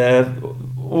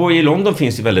 Och i London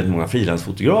finns det väldigt många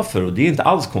frilansfotografer och det är inte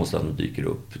alls konstigt att de dyker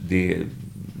upp.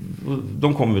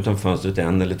 De kommer utan fönstret 1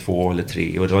 eller 2 eller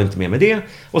 3 och det var inte mer med det.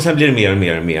 Och sen blir det mer och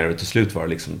mer och mer och till slut var det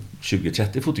liksom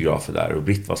 20-30 fotografer där och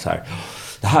Britt var så här: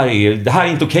 det här är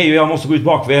inte okej och jag måste gå ut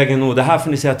bakvägen och det här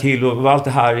får ni säga till och allt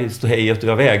det här är ståhejet och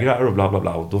jag vägrar och bla bla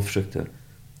bla. Och då försökte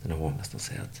den här hovmästaren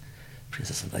säga att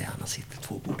prinsessan Diana sitter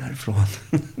 2 bord härifrån.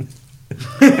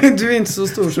 Du är inte så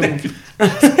stor som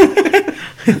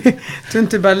du är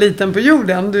inte bara liten på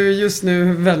jorden, du är just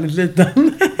nu väldigt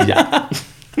liten. Ja.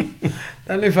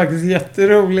 Den är faktiskt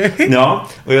jätterolig. Ja,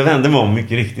 och jag vände mig om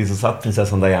mycket riktigt så satt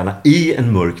prinsessan Diana i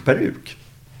en mörk peruk.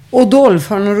 Och Dolph,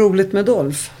 har något roligt med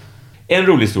Dolph? En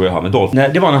rolig historia jag har med Dolph,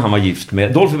 det var när han var gift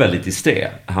med... Dolph är väldigt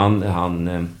disträ.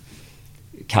 Han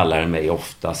kallar mig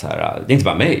ofta så här... Det är inte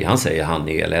bara mig, han säger han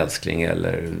eller älskling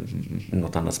eller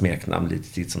något annat smeknamn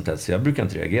lite titt som tätt. Så jag brukar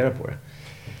inte reagera på det.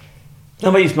 När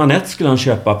han var gift med Annette skulle han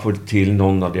köpa till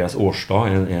någon av deras årsdag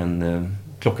en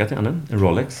klocka till henne, en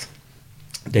Rolex.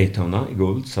 Daytona i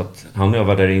guld. Så att han och jag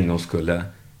var där inne och skulle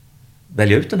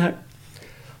välja ut den här.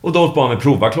 Och Dolph bad mig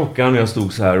prova klockan och jag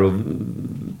stod så här och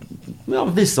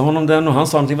visade honom den och han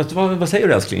sa någonting. Vad säger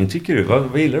du älskling? Tycker du?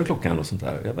 Vad gillar du klockan och sånt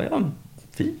där? Jag bara, ja,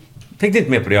 fin. Tänkte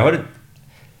inte mer på det.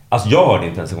 Jag hörde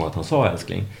inte ens en gång att han sa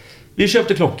älskling. Vi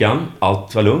köpte klockan,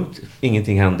 allt var lugnt,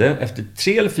 ingenting hände. Efter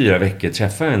 3 eller 4 veckor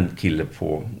träffade jag en kille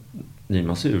på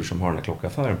Nymansur som har den här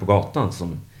klockaffären på gatan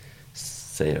som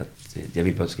säger att jag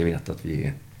vill bara att du ska veta att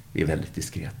vi är väldigt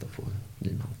diskreta på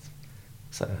Nymans.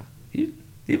 Så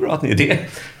det är bra att ni är det.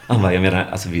 Han bara, jag menar,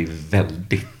 alltså vi är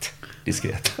väldigt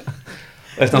diskreta.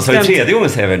 Och efter han sa det 3:e gången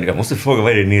säger jag måste fråga,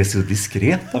 vad är det ni är så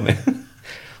diskreta med?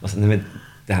 Och så, nej men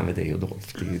det här med dig och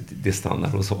Dolph, det stannar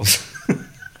hos oss.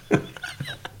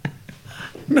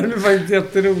 Men det var inte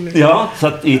jätteroligt. Ja, så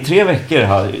att i 3 veckor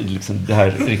har liksom det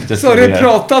här ryktet... Så har det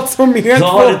pratats om helt. Så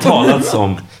har det talats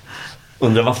om...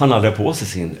 Undrar varför han hade på sig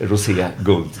sin rosé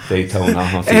guld Daytona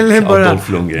han fick eller bara, av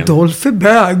Dolph Lundgren. Dolph är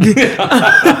bög.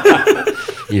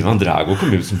 Ivan Drago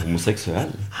kom ut som homosexuell.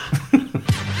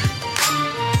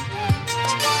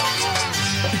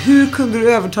 Hur kunde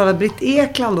du övertala Britt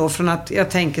Ekland då från att, jag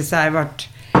tänker så här, varit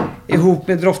ihop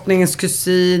med drottningens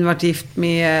kusin, varit gift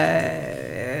med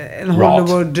en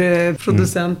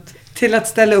Hollywood-producent till att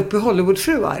ställa upp i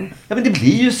Hollywoodfruar? Ja, men det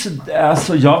blir ju så,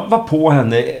 alltså jag var på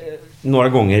henne några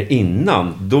gånger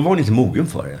innan. Då var hon inte mogen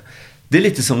för det. Det är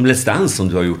lite som Les Dance som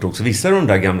du har gjort också. Vissa av de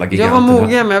där gamla giganterna. Jag var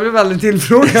mogen, men jag blev aldrig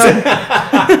tillfrågad.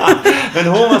 Men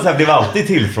hon var så här, blev alltid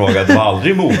tillfrågad och var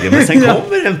aldrig mogen. Men sen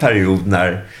kommer en period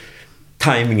när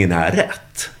timingen är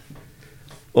rätt.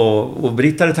 Och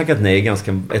Britt hade tackat nej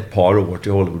ett par år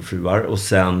till Hollywoodfruar. Och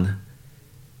sen...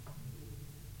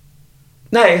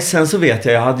 Nej, sen så vet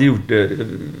jag hade gjort det...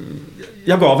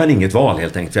 Jag gav henne inget val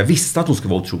helt enkelt. Jag visste att hon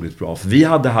skulle vara otroligt bra. För vi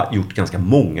hade gjort ganska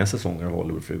många säsonger av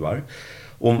Hollywoodfruar.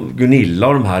 Och Gunilla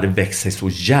och de här hade växt sig så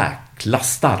jäkla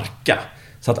starka.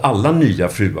 Så att alla nya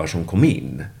fruar som kom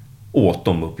in åt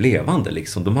dem upp levande.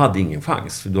 Liksom. De hade ingen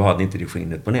chans. För då hade inte det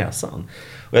skinnet på näsan.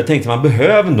 Och jag tänkte man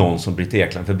behöver någon som Britt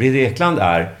Ekland. För Britt Ekland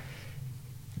är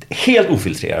helt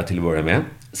ofiltrerad till att börja med.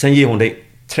 Sen ger hon dig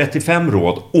 35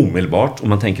 råd omedelbart. Och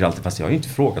man tänker alltid, fast jag har ju inte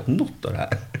frågat något av det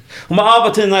här. Hon bara,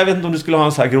 Bettina, jag vet inte om du skulle ha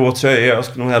en så här grå tröja. Jag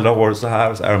skulle nog hellre ha hår så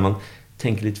här och så här. Och man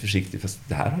tänker lite försiktigt, fast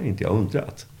det här har inte jag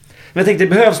undrat. Men jag tänkte, det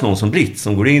behövs någon som Britt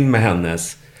som går in med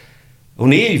hennes... Hon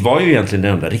var ju egentligen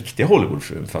den enda riktiga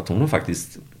Hollywoodfrun. För att hon har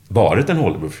faktiskt varit en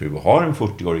Hollywoodfru och har en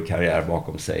 40-årig karriär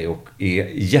bakom sig. Och är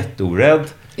jätteorädd.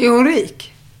 Är hon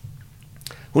rik?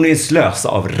 Hon är en slösa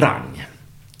av rang.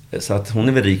 Så att hon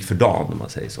är väl rik för dagen om man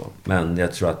säger så. Men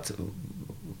jag tror att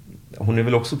hon är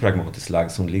väl också pragmatiskt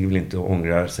lagd. Så hon ligger väl inte och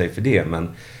ångrar sig för det. Men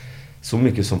så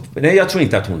mycket som... Nej, jag tror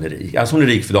inte att hon är rik. Alltså hon är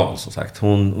rik för dagen som sagt.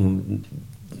 Hon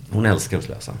älskar att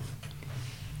slösa.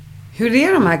 Hur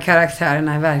är de här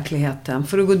karaktärerna i verkligheten?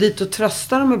 Får du gå dit och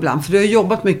trösta dem ibland? För du har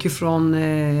jobbat mycket från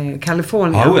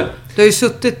Kalifornien. Ja, du har ju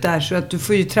suttit där så att du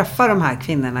får ju träffa de här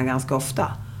kvinnorna ganska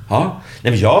ofta. Ja,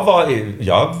 nej, men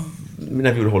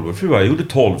när vi gjorde Hollywoodfruar, jag gjorde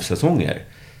 12 säsonger.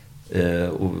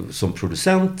 Och som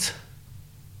producent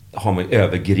har man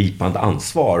övergripande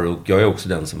ansvar. Och jag är också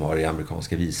den som har det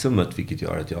amerikanska visumet. Vilket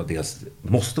gör att jag dels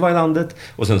måste vara i landet.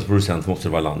 Och sen som producent måste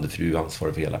vara i landet för du är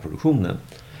ansvarig för hela produktionen.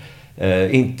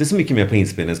 Inte så mycket mer på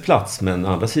inspelningsplats. Men å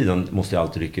andra sidan måste jag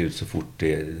alltid rycka ut så fort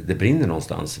det brinner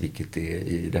någonstans. Vilket det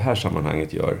i det här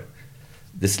sammanhanget gör.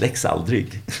 Det släcks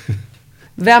aldrig.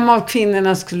 Vem av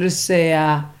kvinnorna skulle du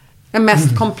säga är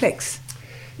mest komplex?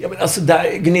 Ja, men alltså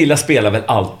Gunilla spelar väl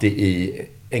alltid i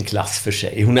en klass för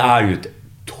sig. Hon är ju ett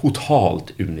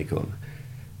totalt unikum.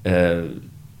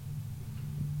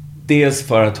 Dels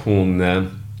för att hon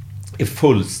är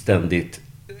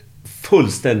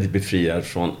fullständigt befriad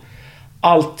från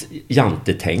allt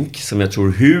jantetänk som jag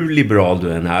tror hur liberal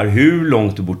du än är, hur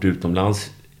långt du bort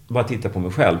utomlands. Bara titta på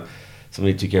mig själv som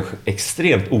vi tycker är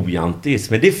extremt ojantisk.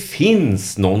 Men det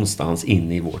finns någonstans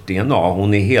inne i vårt DNA.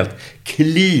 Hon är helt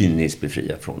kliniskt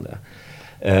befriad från det.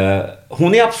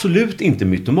 Hon är absolut inte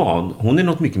mytoman. Hon är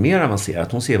något mycket mer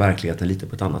avancerat. Hon ser verkligheten lite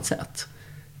på ett annat sätt.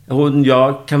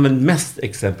 Jag kan väl mest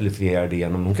exemplifiera det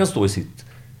genom hon kan stå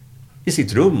i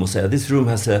sitt rum och säga this room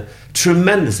has a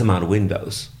tremendous amount of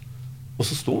windows. Och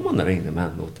så står man där inne med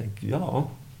henne och tänker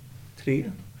 3.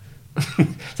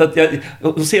 Så att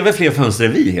hon ser väl fler fönster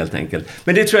än vi helt enkelt.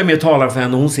 Men det tror jag mer talar för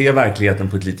henne. Hon ser verkligheten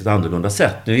på ett lite annorlunda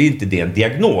sätt. Nu är inte det en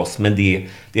diagnos, men det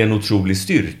är en otrolig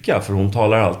styrka. För hon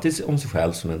talar alltid om sig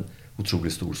själv som en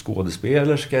otroligt stor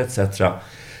skådespelerska etc.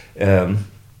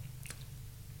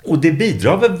 Och det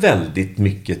bidrar väl väldigt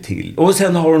mycket till. Och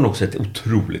sen har hon också ett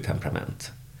otroligt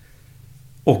temperament.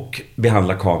 Och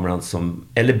behandlar kameran som...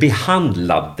 Eller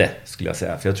behandlade, skulle jag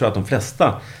säga. För jag tror att de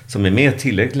flesta som är med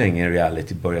tillräckligt länge i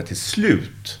reality börjar till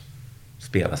slut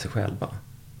spela sig själva.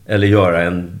 Eller göra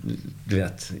en... Du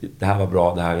vet, det här var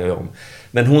bra, det här gör jag om.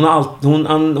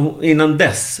 Men innan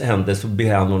dess hände så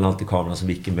behandlar hon alltid kameran som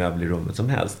vilken möbel i rummet som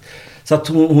helst. Så att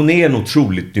hon är en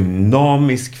otroligt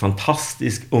dynamisk,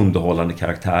 fantastisk, underhållande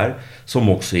karaktär. Som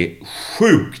också är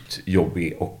sjukt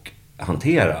jobbig att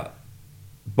hantera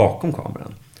bakom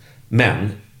kameran.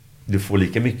 Men du får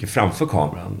lika mycket framför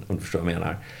kameran, om du förstår vad jag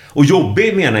menar. Och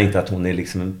jobbig menar inte att hon är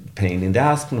liksom en pain in the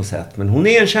ass på något sätt. Men hon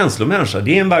är en känslomänniska.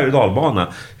 Det är en berg- och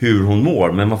dalbana hur hon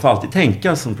mår. Men man får alltid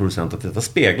tänka som producent att detta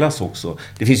speglas också.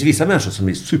 Det finns ju vissa människor som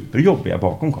är superjobbiga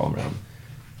bakom kameran.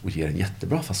 Och ger en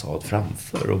jättebra fasad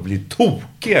framför. Och blir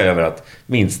tokiga över att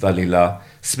minsta lilla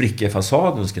spricka i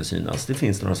fasaden ska synas. Det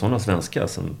finns några sådana svenskar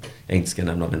som jag inte ska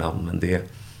nämna vid namn. Men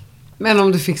det... Men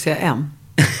om du fick säga en.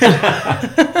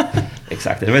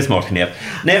 Exakt, det var ett smart knep.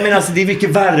 Nej, men alltså det är mycket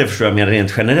värre, förstår jag, men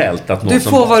rent generellt att du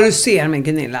får vad du ser med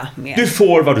Gunilla mer. Du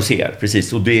får vad du ser,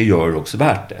 precis. Och det gör också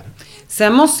värt det.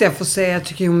 Sen måste jag få säga, jag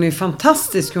tycker hon är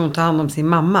fantastisk hur hon tar hand om sin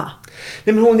mamma.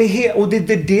 Nej, men hon är och det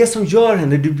är det som gör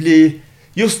henne. Du blir,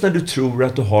 just när du tror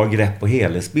att du har grepp på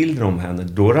helhetsbilder om henne,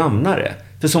 då ramnar det.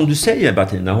 För som du säger,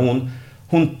 Bettina,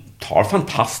 hon tar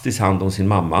fantastiskt hand om sin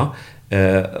mamma.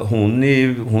 Hon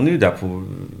är ju där på...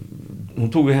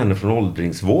 Hon tog ju henne från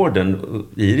åldringsvården.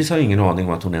 Iris har ingen aning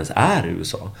om att hon ens är i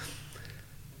USA.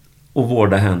 Och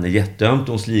vårdar henne jätteömt.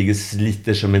 Hon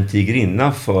sliter som en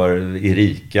tigrinna för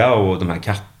Erika och de här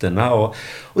katterna. Och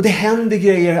det händer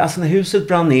grejer. Alltså när huset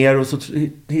brann ner och så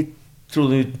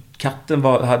trodde ju katten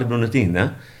hade brunnit inne.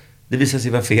 Det visade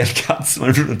sig vara fel katt som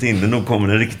hade brunnit inne. Nu kommer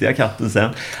den riktiga katten sen.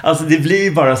 Alltså det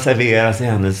blir bara serveras i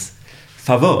hennes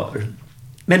favör.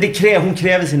 Men hon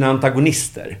kräver sina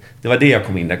antagonister. Det var det jag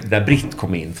kom in, där Britt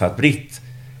kom in. För att Britt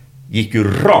gick ju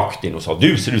rakt in och sa: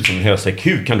 du ser ut som en hösäck,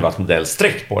 hur kan du vara ett modell?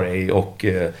 Sträck på dig.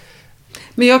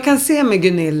 Men jag kan se med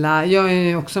Gunilla, jag är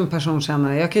ju också en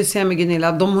personkännare. Jag kan ju se med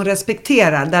Gunilla, de hon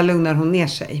respekterar, där lugnar hon ner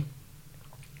sig.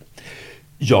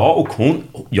 Ja, och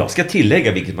jag ska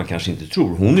tillägga, vilket man kanske inte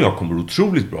tror, hon och jag kommer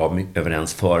otroligt bra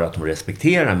överens för att hon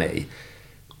respekterar mig.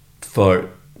 För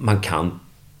man kan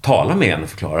tala med henne och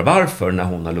förklara varför när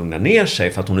hon har lugnat ner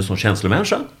sig, för att hon är sån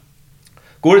känslomänniska.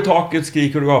 Går i taket,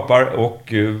 skriker och gapar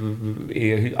och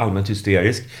är allmänt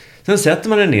hysterisk. Sen sätter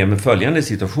man henne ner med följande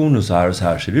situation och så här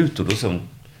ser det ut. Och då säger hon: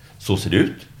 så ser det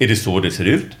ut? Är det så det ser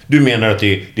ut? Du menar att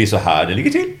det är så här det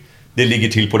ligger till? Det ligger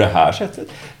till på det här sättet.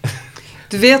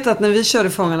 Du vet att när vi körde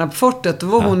Fångarna på fortet, då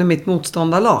var hon i mitt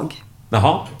motståndarlag.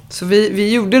 Jaha. Så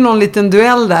vi gjorde någon liten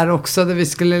duell där också, där vi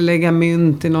skulle lägga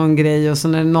mynt i någon grej, och så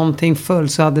när någonting föll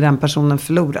så hade den personen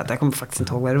förlorat. Jag kommer faktiskt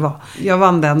inte ihåg vad det var. Jag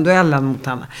vann den duellen mot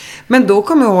henne. Men då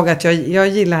kom jag ihåg att jag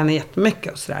gillar henne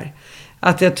jättemycket och sådär.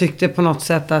 Att jag tyckte på något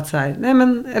sätt att så här, nej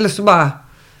men, eller så bara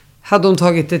hade hon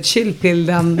tagit ett chillpill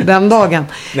den dagen.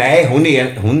 Nej,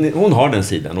 hon har den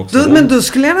sidan också. Men då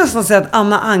skulle jag nästan säga att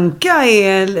Anna Anka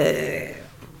är...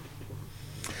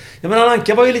 Ja, men Anna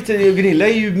Anka var ju lite... Gunilla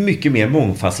är ju mycket mer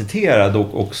mångfacetterad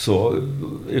och också,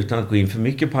 utan att gå in för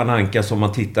mycket på Anna Anka, som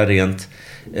man tittar rent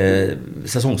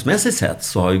säsongsmässigt sett,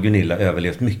 så har ju Gunilla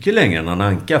överlevt mycket längre än Anna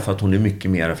Anka, för att hon är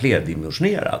mycket mer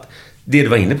flerdimensionerad. Det du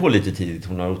var inne på lite tidigt,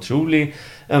 hon har otrolig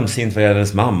ömsint för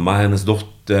hennes mamma, hennes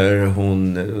dotter,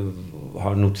 hon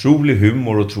har en otrolig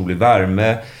humor, otrolig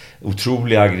värme,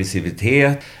 otrolig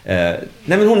aggressivitet. Nej,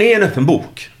 men hon är en öppen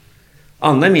bok.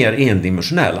 Anna är mer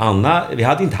endimensionell. Anna, vi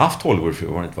hade inte haft 12 år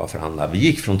för det inte var för Anna. Vi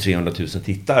gick från 300 000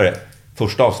 tittare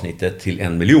första avsnittet till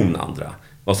 1 miljon andra.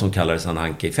 Vad som kallades Anna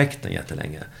Anka-effekten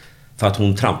jättelänge. För att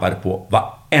hon trampade på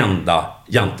varenda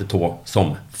jantetå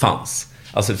som fanns.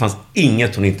 Alltså det fanns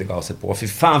inget hon inte gav sig på. Fy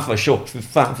fan för tjock, fy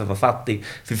fan för fattig,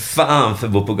 fy fan för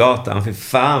bo på gatan, fy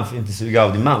fan för inte suga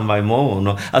av din man varje morgon.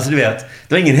 Och, alltså du vet,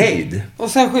 det var ingen hejd. Och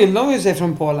sen skilde hon ju sig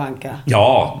från Paul Anka.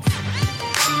 Ja.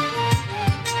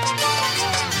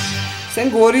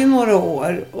 Sen går det ju några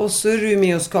år och så är du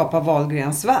med och skapar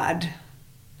Wahlgrens värld,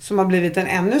 som har blivit en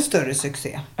ännu större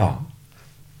succé. Ja.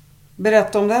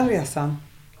 Berätta om den resan.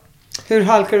 Hur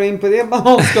halkar du in på det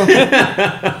bananskapet?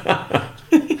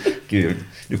 Gud,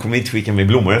 du kommer inte skicka mig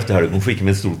blommor efter här. Du kommer skicka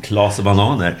mig en stor klas av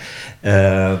bananer.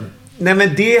 Nej,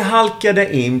 men det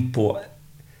halkade in på...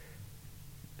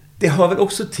 det hör väl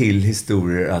också till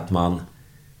historier att man...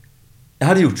 Jag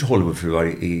hade gjort Hollywoodfruar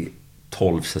i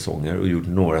 12 säsonger och gjort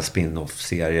några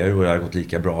spin-off-serier och det har gått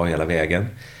lika bra hela vägen.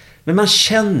 Men man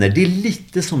känner, det är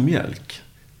lite som mjölk.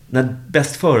 När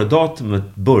bäst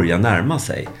före-datumet börjar närma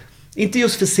sig. Inte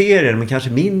just för serien, men kanske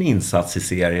min insats i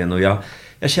serien. Och jag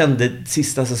kände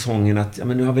sista säsongen att ja,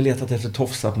 men nu har vi letat efter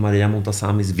tofsa på Maria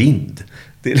Montazamis vind.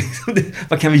 Det är liksom,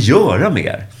 vad kan vi göra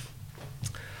mer?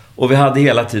 Och vi hade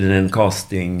hela tiden en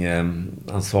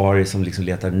castingansvarig som liksom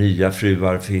letar nya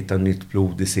fruar för att hitta nytt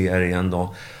blod i serien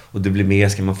då. Och det blir mer,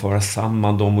 ska man föra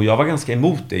samman dem? Och jag var ganska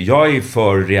emot det. Jag är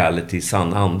för reality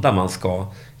sann anda. Man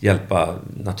ska hjälpa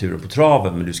naturen på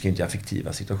traven, men du ska inte göra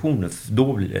fiktiva situationer. För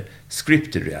då blir det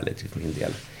scripted reality för min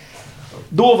del.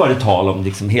 Då var det tal om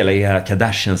liksom hela era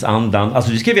Kardashians-andan.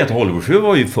 Alltså, du ska veta att Hollywoodfruar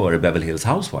var ju före Beverly Hills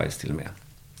Housewives till och med.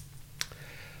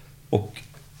 Och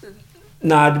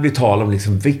när det blir tal om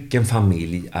liksom vilken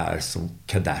familj är som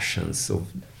Kardashians.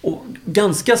 Och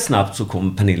ganska snabbt så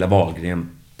kom Pernilla Wahlgren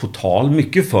på tal,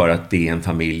 mycket för att det är en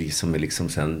familj som är liksom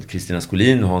sen Kristina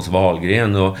Skolin och Hans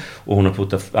Wahlgren och hon har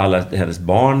puttat alla hennes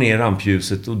barn i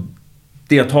rampljuset. Och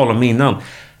det jag talade om innan,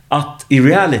 att i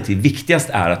reality viktigast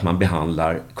är att man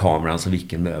behandlar kameran som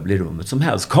vilken möbel i rummet som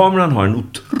helst. Kameran har en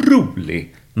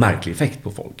otrolig märklig effekt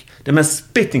på folk. Den mest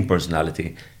spitting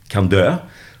personality kan dö.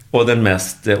 Och den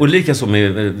mest, och lika som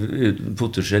med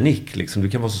fotogenik, liksom, du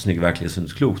kan vara så snygg verkligen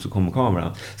så klok, så kommer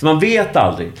kameran. Så man vet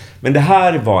aldrig. Men det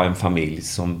här var en familj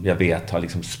som jag vet har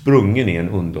liksom sprungen i en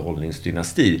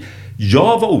underhållningsdynasti.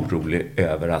 Jag var orolig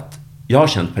över att jag har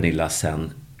känt Pernilla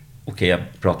sen, okej, jag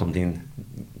pratar om din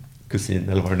kusin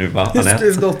eller vad det nu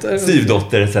var,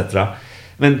 styvdotter etc.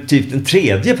 Men typ den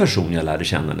tredje person jag lärde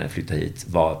känna när jag flyttade hit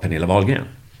var Pernilla Wahlgren.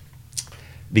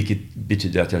 Vilket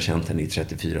betyder att jag har känt henne i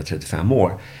 34-35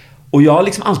 år. Och jag har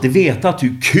liksom alltid vetat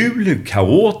hur kul, hur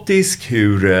kaotisk,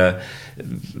 hur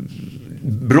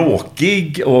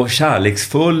bråkig och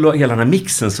kärleksfull och hela den här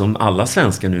mixen som alla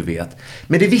svenskar nu vet.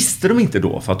 Men det visste de inte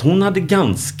då, för att hon hade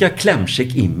ganska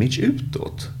klämkäck image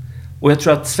utåt. Och jag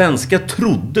tror att svenskar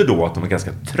trodde då att de var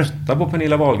ganska trötta på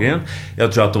Pernilla Wahlgren.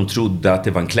 Jag tror att de trodde att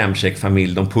det var en klämkäck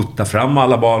familj. De puttar fram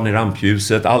alla barn i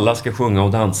rampljuset. Alla ska sjunga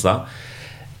och dansa.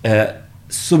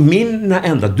 Så min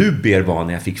enda dubier var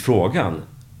när jag fick frågan,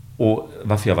 och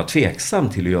varför jag var tveksam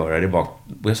till att göra det var,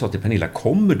 och jag sa till Pernilla,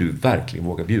 kommer du verkligen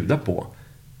våga bjuda på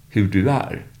hur du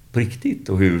är på riktigt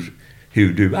och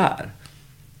hur du är?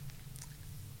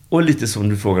 Och lite som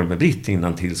du frågade med Britt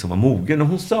innan till som var mogen, och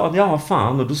hon sa ja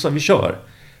fan, och då sa vi kör.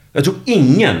 Jag tror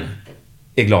ingen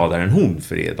är gladare än hon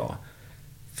för det idag.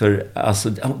 För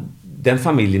alltså, den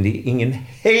familjen, det är ingen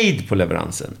hejd på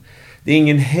leveransen. Det är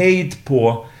ingen hejd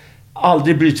på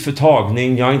aldrig bryt för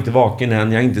tagning, jag är inte vaken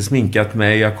än, jag har inte sminkat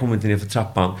mig, jag kommer inte ner för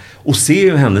trappan. Och se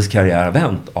hur hennes karriär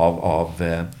vänt av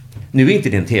nu är inte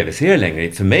det en tv-serie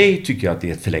längre. För mig tycker jag att det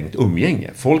är ett förlängt umgänge.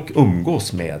 Folk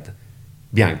umgås med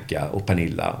Bianca och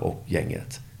Pernilla och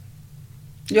gänget.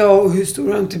 Ja, och hur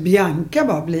stor har inte Bianca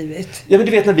bara blivit? Ja, men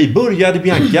du vet, när vi började,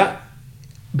 Bianca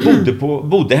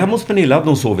bodde hemma hos Pernilla,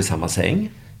 de sov i samma säng.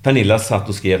 Pernilla satt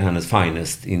och skrev hennes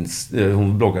Finest,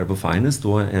 hon bloggade på Finest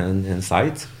då, en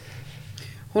sajt.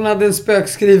 Hon hade en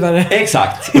spökskrivare.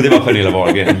 Exakt, och det var Pernilla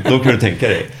Wahlgren. Då kan du tänka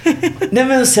dig. Nej,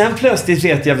 men sen plötsligt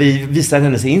vet jag, vi visade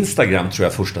hennes Instagram, tror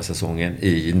jag, första säsongen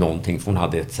i någonting. För hon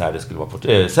hade ett så här, det skulle vara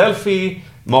på selfie,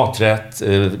 maträtt,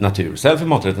 natur. Selfie,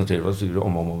 maträtt, natur,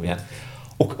 om igen.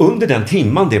 Och under den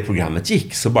timman det programmet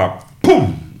gick så bara,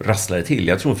 pum, rasslade till.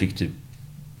 Jag tror hon fick typ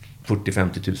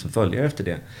 40-50 000 följare efter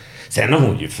det. Sen har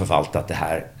hon ju förvaltat det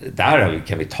här. Där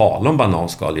kan vi tala om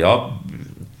bananskal. Jag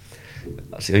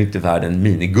är inte värd en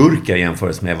minigurka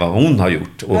jämfört med vad hon har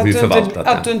gjort och hur förvaltat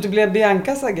det. Att du inte blev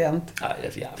Biancas agent.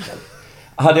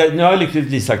 Nu har jag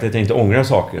lyckligtvis sagt att jag inte ångrar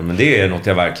saker, men det är något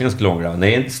jag verkligen skulle ångra.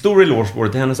 Nej, en stor eloge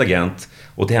både till hennes agent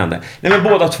och till henne. Nej, men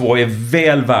båda två är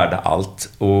väl värda allt.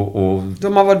 Och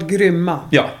de har varit grymma.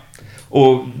 Ja,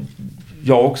 och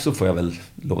jag också, får jag väl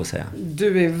lov att säga.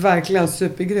 Du är verkligen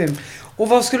supergrym. Och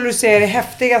vad skulle du säga är det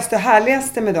häftigaste,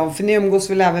 härligaste med dem? För ni umgås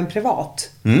väl även privat?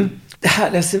 Det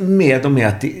härligaste med dem är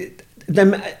att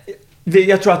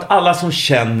jag tror att alla som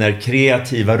känner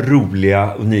kreativa,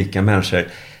 roliga, unika människor,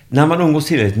 när man umgås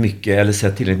tillräckligt mycket eller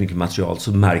sett tillräckligt mycket material,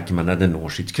 så märker man när det når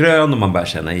sitt krön och man börjar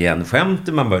känna igen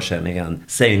skämten, man börjar känna igen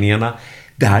sägningarna.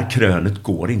 Det här krönet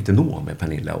går inte nå med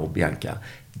Pernilla och Bianca.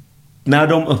 När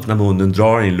de öppnar munnen,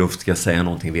 drar in luft, ska säga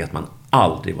någonting, vet man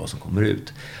aldrig vad som kommer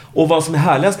ut. Och vad som är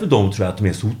härligast med dem tror jag att de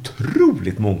är så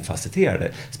otroligt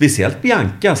mångfacetterade. Speciellt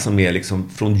Bianca som är liksom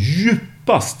från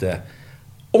djupaste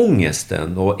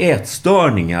ångesten och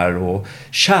ätstörningar och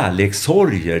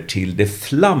kärlekssorger till det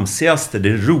flamsigaste,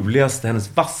 det roligaste, hennes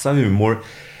vassa humor.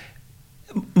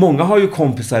 Många har ju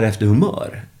kompisar efter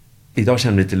humör. Idag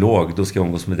känner jag mig lite låg, då ska jag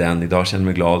umgås med den. Idag känner jag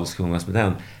mig glad, då ska jag umgås med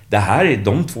den.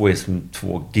 De två är som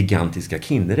två gigantiska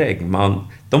kinderägg.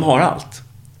 De har allt.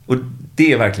 Och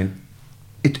det är verkligen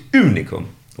ett unikum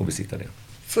att besitta det.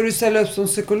 Får du ställa upp som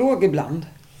psykolog ibland?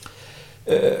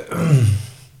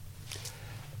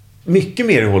 Mycket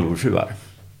mer i Hollywoodfruar,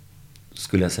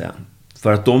 skulle jag säga.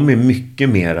 För att de är mycket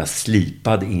mer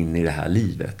slipade in i det här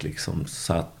livet. Liksom.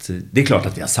 Så att det är klart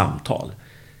att vi har samtal.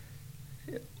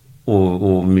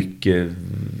 Och mycket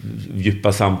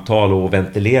djupa samtal och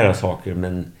ventilera saker.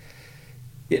 Men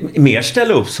mer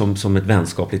ställa upp som ett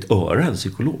vänskapligt öra, en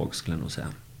psykolog, skulle jag nog säga.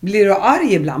 Blir du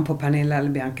arg ibland på Pernilla eller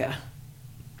Bianca?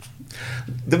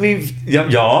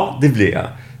 Ja, det blir jag.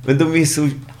 Men de är så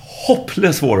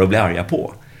hopplöst svåra att bli arga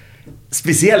på.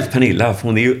 Speciellt Pernilla, för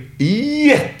hon är ju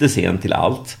jättesen till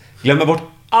allt. Glömmer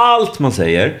bort allt man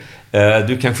säger.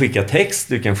 Du kan skicka text,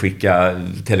 du kan skicka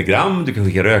telegram, du kan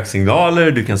skicka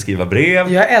röksignaler, du kan skriva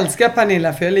brev. Jag älskar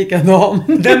Pernilla för jag är likadan.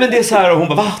 Nej, men det är så här, och hon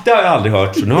bara, va? Det har jag aldrig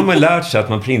hört. Så nu har man lärt sig att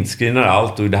man printscreenar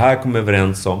allt och det här kommer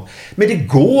överens om. Men det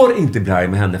går inte bli arg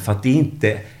med henne för att det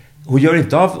inte... Hon gör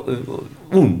inte av...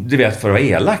 du vet, för att vara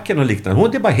elaken och liknande.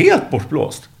 Hon är bara helt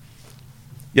bortblåst.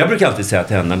 Jag brukar alltid säga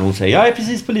till henne när hon säger jag är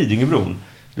precis på Lidingöbron.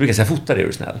 Då brukar jag säga, fota det, är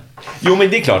du snäll. Jo, men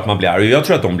det är klart man blir arg. Och jag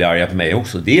tror att de blir arga på mig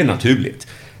också. Det är naturligt.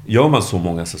 Gör man så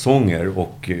många säsonger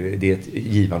och det är ett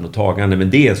givande och tagande, men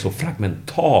det är en så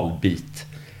fragmental bit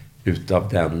utav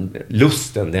den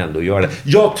lusten det ändå att göra det.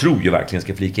 Jag tror ju verkligen,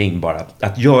 ska flika in bara,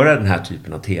 att göra den här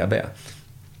typen av TV.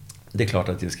 Det är klart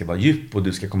att det ska vara djup och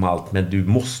du ska komma allt, men du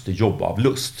måste jobba av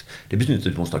lust. Det betyder inte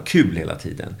att du måste ha kul hela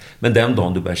tiden. Men den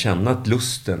dagen du börjar känna att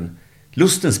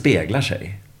lusten speglar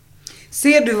sig.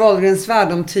 Ser du Wahlgrens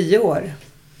värld om 10 år?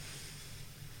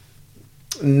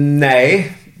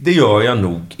 Nej, det gör jag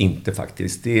nog inte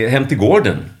faktiskt. Hem till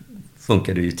gården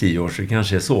funkade ju i 10 år, så det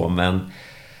kanske är så. Men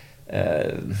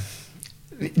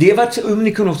det har varit så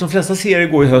unikum också. De flesta serier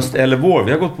går i höst eller vår.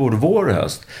 Vi har gått både vår och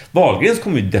höst. Wahlgrens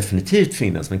kommer ju definitivt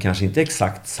finnas, men kanske inte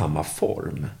exakt samma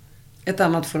form. Ett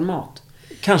annat format.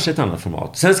 Kanske ett annat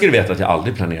format. Sen ska du veta att jag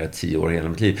aldrig planerat 10 år i hela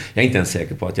mitt liv. Jag är inte ens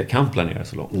säker på att jag kan planera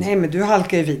så långt. Nej, men du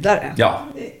halkar ju vidare. Ja.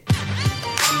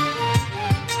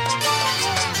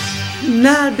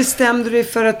 När bestämde du dig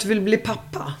för att du vill bli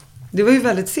pappa? Det var ju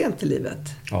väldigt sent i livet.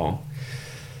 Ja,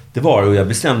 det var det, och jag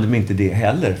bestämde mig inte det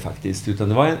heller faktiskt. Utan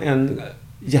det var en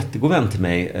jättegod vän till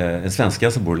mig, en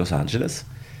svenska som bor i Los Angeles,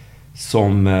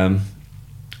 som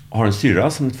har en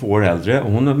syrra som är 2 år äldre.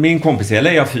 Och min kompis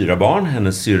Ella har 4 barn.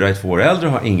 Hennes syrra är 2 år äldre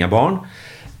och har inga barn.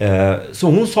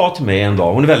 Så hon sa till mig en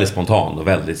dag, hon är väldigt spontan och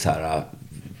väldigt så här,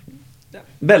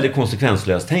 väldigt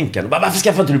konsekvenslöst tänkande. Varför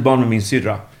skaffar inte du barn med min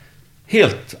syrra?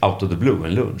 Helt out of the blue,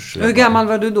 en lunch. Hur gammal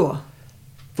var du då?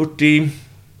 47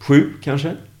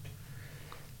 kanske.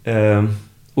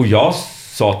 Och jag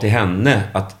sa till henne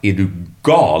att är du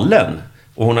galen?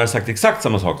 Och hon hade sagt exakt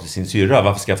samma sak till sin syrra.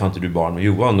 Varför skaffar inte du barn med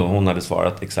Johan? Och hon hade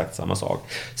svarat exakt samma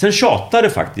sak. Sen tjatade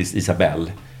faktiskt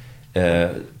Isabelle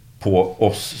på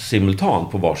oss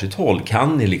simultant på varsitt håll.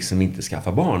 Kan ni liksom inte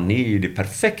skaffa barn? Ni är ju det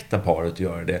perfekta paret att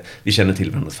göra det. Vi känner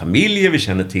till varandras familjer. Vi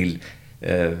känner till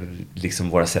liksom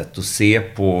våra sätt att se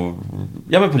på,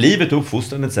 på livet och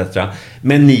uppfostran etc.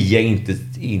 Men ni är inte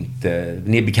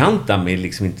ni är bekanta med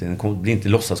liksom inte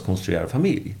låtsas konstruera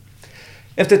familj.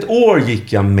 Efter ett år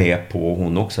gick jag med på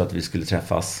hon också att vi skulle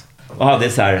träffas och hade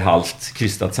så här halvt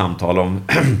krystat samtal om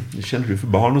hur känner du för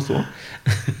barn och så.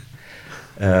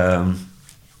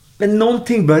 Men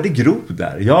någonting började gro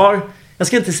där. Jag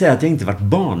ska inte säga att jag inte varit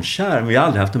barnkär, men jag har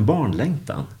aldrig haft en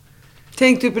barnlängtan.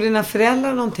 Tänkte du på dina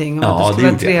föräldrar någonting? Om att det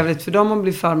skulle vara trevligt för dem att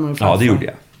bli farmor och farfar? Ja, det gjorde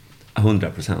jag.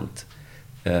 100%.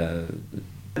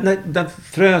 När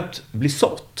fröet blir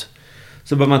sått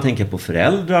så börjar man tänka på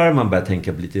föräldrar. Man börjar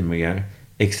tänka på lite mer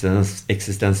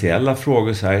existentiella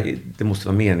frågor. Så här, det måste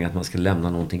vara meningen att man ska lämna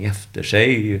någonting efter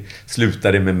sig.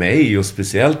 Slutar det med mig? Och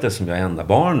speciellt eftersom jag är enda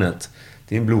barnet.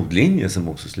 Det är en blodlinje som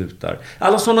också slutar.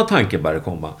 Alla sådana tankar börjar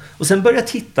komma. Och sen börjar jag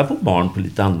titta på barn på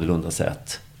lite annorlunda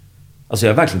sätt. Alltså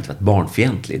jag har verkligen inte varit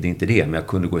barnfientlig, det är inte det. Men jag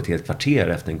kunde gå ett helt kvarter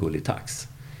efter en gullig tax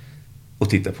och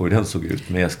titta på hur den såg ut.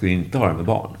 Men jag skulle inte ha det med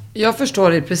barn. Jag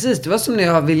förstår det precis. Det var som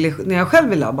när jag själv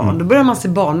ville ha barn. Då börjar man se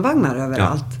barnvagnar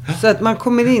överallt. Ja. Så att man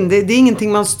kommer in. Det är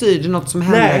ingenting man styr, det är något som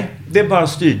händer. Nej, det är bara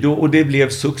styrt. Och det blev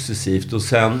successivt. Och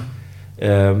sen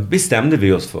bestämde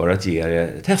vi oss för att ge det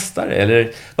testare.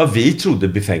 Eller vad vi trodde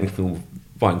befängt nog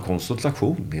var en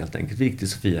konsultation helt enkelt. Vi gick till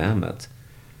Sofiahemmet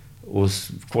och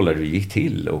kollade hur det gick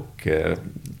till och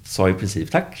sa i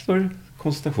princip tack för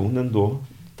konsultationen då,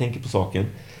 tänker på saken.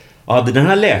 Och hade den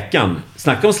här läkaren,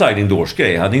 snacka om sliding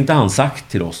doors-grej, hade inte han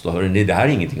sagt till oss då, hörrni, det här är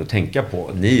ingenting att tänka på,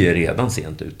 ni är redan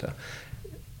sent ute.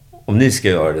 om ni ska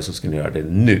göra det så ska ni göra det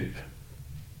nu.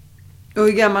 Och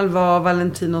hur gammal var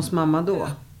Valentinos mamma då?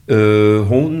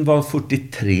 Hon var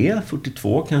 43,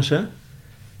 42 kanske.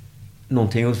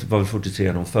 Någonting, hon var väl 43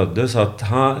 när hon föddes. Så att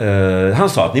han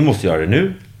sa att ni måste göra det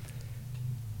nu.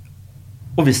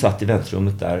 Och vi satt i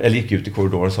väntrummet där, eller gick ut i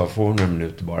korridoren och sa, får några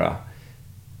minuter bara.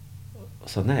 Och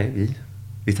sa, nej,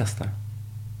 vi testar.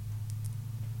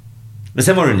 Men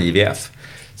sen var det en IVF.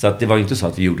 Så att det var inte så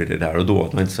att vi gjorde det där och då.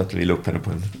 Det var inte så att vi la upp henne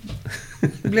på en...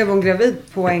 Blev hon gravid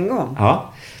på en gång?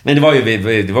 Ja, men det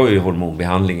var ju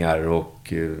hormonbehandlingar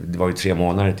och det var ju 3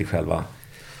 månader till själva.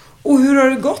 Och hur har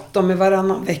det gått då med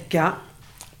varannan vecka?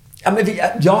 Ja, men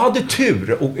jag hade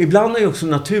tur, och ibland är ju också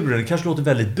naturen, det kanske låter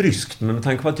väldigt bryskt, men med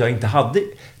tanke på att jag inte hade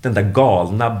den där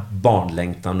galna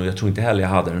barnlängtan, och jag tror inte heller jag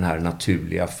hade den här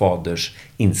naturliga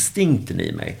fadersinstinkten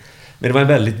i mig. Men det var en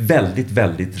väldigt, väldigt,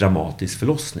 väldigt dramatisk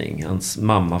förlossning. Hans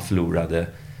mamma förlorade,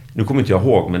 nu kommer inte jag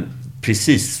ihåg, men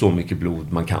precis så mycket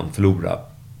blod man kan förlora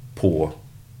på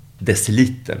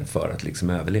decilitern för att liksom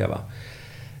överleva.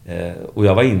 Och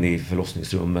jag var inne i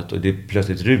förlossningsrummet och det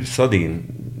plötsligt rusade in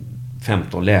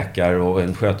 15 läkare och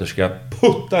en sköterska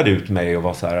puttade ut mig och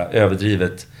var så här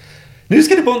överdrivet. Nu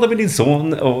ska du bonda med din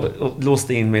son, och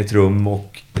låste in mig i ett rum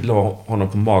och la honom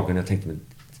på magen. Jag tänkte, men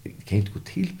det kan ju inte gå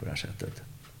till på det här sättet.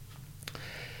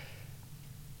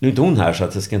 Nu är inte hon här så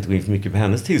att jag ska inte gå in för mycket på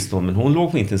hennes tillstånd, men hon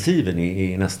låg på intensiven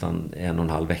i nästan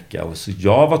 1,5 vecka. Och så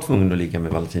jag var tvungen att ligga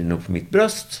med Valentino på mitt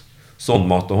bröst,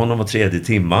 sondmata honom var 3:e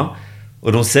timma.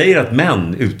 Och de säger att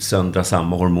män utsöndrar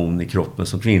samma hormon i kroppen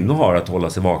som kvinnor har, att hålla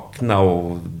sig vakna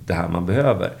och det här man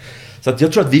behöver. Så att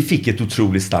jag tror att vi fick ett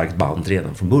otroligt starkt band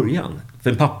redan från början. För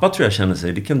en pappa tror jag känner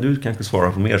sig, det kan du kanske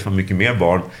svara på mer som har mycket mer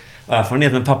barn och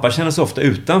erfarenhet, men pappa känner sig ofta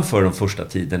utanför den första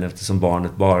tiden eftersom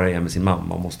barnet bara är med sin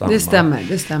mamma och måste amma.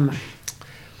 Det stämmer.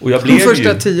 Och jag blev de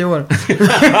första 10 år.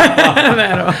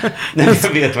 Nej då. Nej,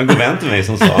 jag vet, man går vän till mig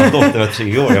som sa att dotter var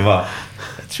 3 år. Jag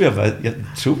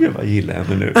tror jag bara gillar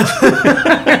henne nu.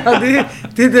 Ja,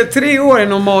 det är 3 år är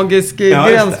någon magisk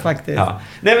gräns faktiskt. Ja.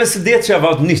 Nej, men så det tror jag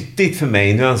var nyttigt för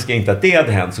mig. Nu önskar jag inte att det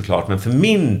hade hänt såklart, men för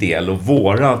min del och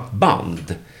vårat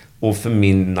band och för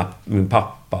min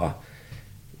pappa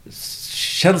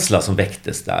känsla som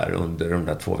väcktes där under de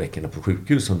där 2 veckorna på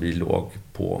sjukhus som vi låg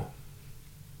på,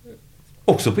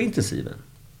 också på intensiven.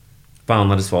 För han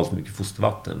hade svalt så mycket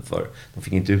fostervatten, för de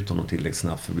fick inte ut honom tillräckligt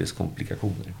snabbt för det blev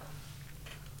komplikationer.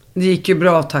 Det gick ju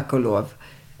bra, tack och lov.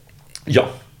 Ja.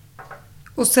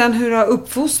 Och sen, hur har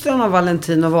uppfostran av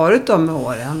Valentino varit då med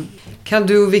åren? Kan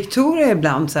du och Victoria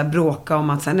ibland så här bråka om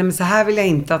att nej, men så här vill jag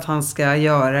inte att han ska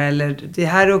göra, eller det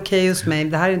här är okej hos mig,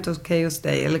 det här är inte okej hos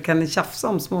dig, eller kan ni tjafsa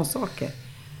om små saker?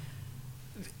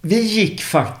 Vi gick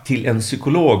faktiskt till en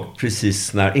psykolog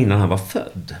precis innan han var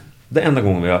född. Det enda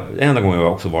gången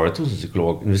jag också varit hos en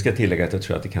psykolog. Nu ska jag tillägga att jag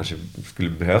tror att det kanske skulle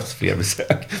behövas fler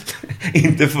besök.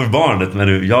 Inte för barnet,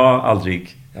 men jag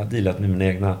har dealat med mina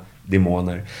egna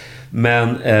demoner.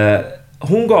 Men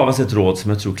hon gav oss ett råd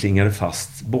som jag tror klingade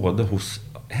fast både hos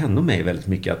henne och mig väldigt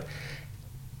mycket. Att,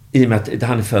 i och med att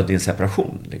han är född i en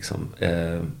separation. Liksom,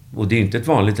 och det är inte ett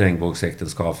vanligt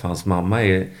regnbågsäktenskap. Hans mamma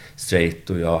är straight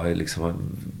och jag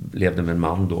levde med en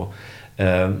man då.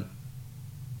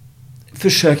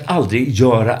 Försök aldrig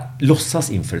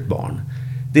låtsas inför ett barn.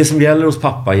 Det som gäller hos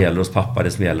pappa gäller hos pappa.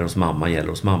 Det som gäller hos mamma gäller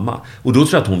hos mamma. Och då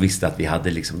tror jag att hon visste att vi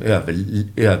hade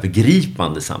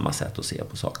övergripande samma sätt att se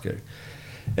på saker.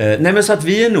 Nej, men så att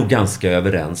vi är nog ganska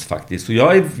överens faktiskt. Och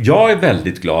jag är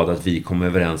väldigt glad att vi kom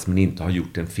överens, men inte har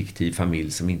gjort en fiktiv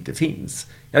familj som inte finns.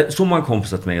 Så många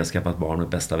kompisar till mig har skaffat barn med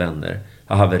bästa vänner.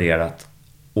 Har havererat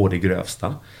å det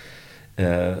grövsta.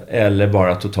 Eller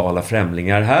bara totala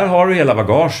främlingar. Här har du hela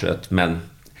bagaget, men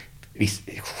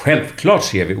självklart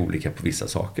ser vi olika på vissa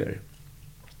saker.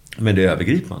 Men det är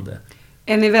övergripande.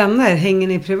 Är ni vänner? Hänger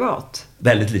ni privat?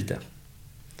 Väldigt lite.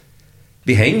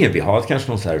 Vi har kanske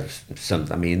någon så här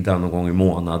söndagmiddag någon gång i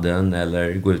månaden,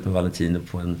 eller gå ut med Valentino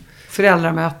på en...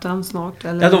 Föräldramöten snart?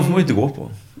 Eller? Ja, de får man inte gå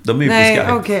på. De är ju på Skype.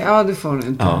 Nej, okej. Ja, det får du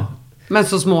inte. Ja. Men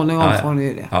så småningom får ni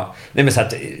ju det. Ja. Nej, men så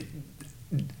att...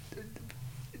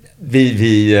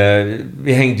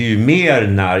 Vi hängde ju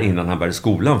mer innan han började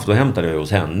skolan, för då hämtade jag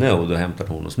hos henne och då hämtade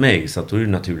hon hos mig, så att då är det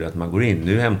naturligt att man går in.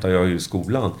 Nu hämtar jag ju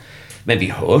skolan, men vi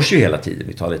hörs ju hela tiden,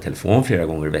 vi talar i telefon flera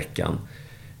gånger i veckan,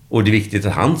 och det är viktigt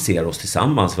att han ser oss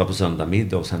tillsammans. Vi var på söndag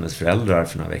middag hos hennes föräldrar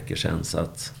för några veckor sedan, så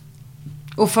att...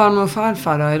 Och farmor och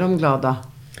farfar då, är de glada?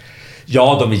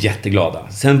 Ja, de är jätteglada.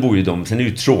 Sen är det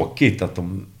ju tråkigt att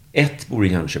de bor i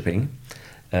Jönköping,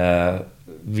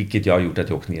 vilket jag har gjort att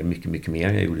jag åkt ner mycket, mycket mer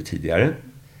än jag gjorde tidigare.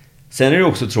 Sen är det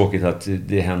också tråkigt att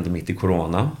det händer mitt i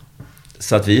corona.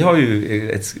 Så att vi har ju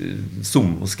ett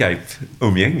Zoom- och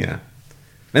Skype-umgänge.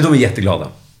 Men de är jätteglada.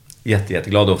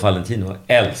 jätteglad, och Valentino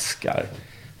älskar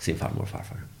sin farmor och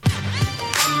farfar.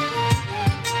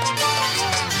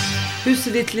 Hur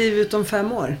ser ditt liv ut om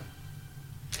 5 år?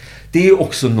 Det är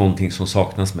också någonting som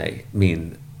saknas mig,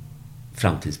 min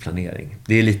framtidsplanering.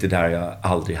 Det är lite där jag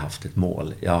aldrig haft ett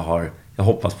mål. Jag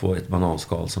hoppas på ett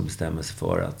bananskal som bestämmer sig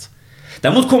för att...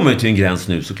 Däremot kommer jag till en gräns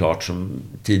nu såklart som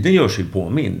tiden gör sig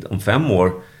påmind. Om 5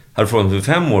 år, hade frågat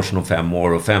för 5 år sedan om 5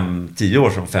 år och 10 år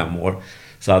sedan om 5 år,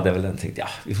 så hade jag väl tänkt, ja,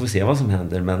 vi får se vad som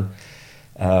händer. Men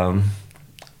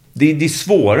det är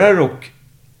svårare, och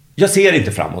jag ser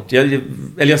inte framåt.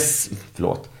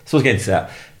 Förlåt, så ska jag inte säga.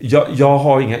 Jag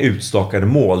har inga utstakade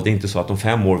mål. Det är inte så att om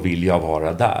 5 år vill jag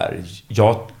vara där.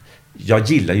 Jag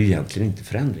gillar ju egentligen inte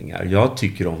förändringar. Jag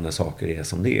tycker om när saker är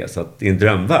som det är. Så att i en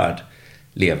drömvärld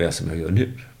lever jag som jag gör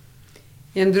nu.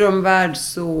 I en drömvärld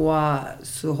så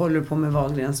håller du på med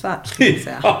Wahlgrens värld, ska jag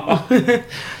säga. Ja.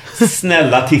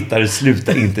 Snälla tittare,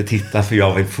 sluta inte titta, för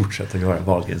jag vill fortsätta göra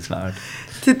Wahlgrens värld.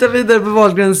 Titta vidare på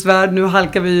Wahlgrens värld. Nu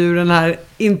halkar vi ur den här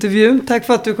intervjun. Tack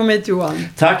för att du kom hit, Johan.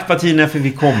 Tack Patina för att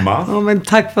vi komma. Ja, men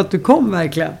tack för att du kom,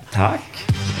 verkligen. Tack.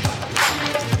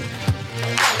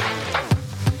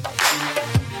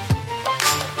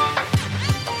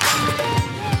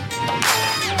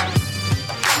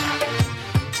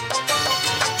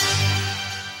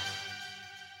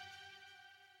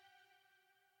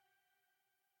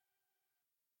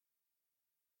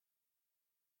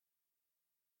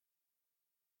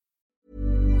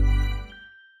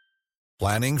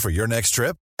 Planning for your next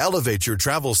trip? Elevate your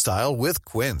travel style with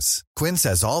Quince. Quince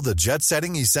has all the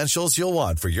jet-setting essentials you'll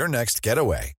want for your next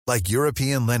getaway, like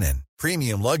European linen,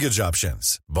 premium luggage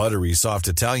options, buttery soft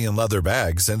Italian leather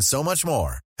bags, and so much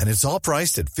more. And it's all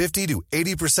priced at 50 to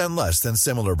 80% less than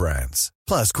similar brands.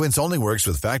 Plus, Quince only works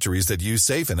with factories that use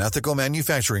safe and ethical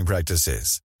manufacturing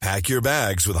practices. Pack your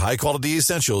bags with high-quality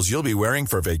essentials you'll be wearing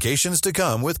for vacations to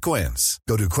come with Quince.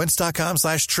 Go to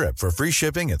quince.com/trip for free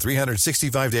shipping and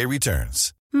 365-day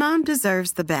returns. Mom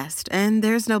deserves the best, and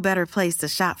there's no better place to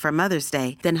shop for Mother's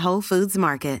Day than Whole Foods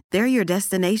Market. They're your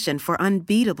destination for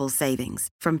unbeatable savings,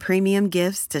 from premium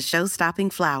gifts to show-stopping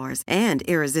flowers and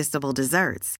irresistible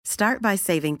desserts. Start by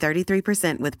saving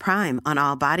 33% with Prime on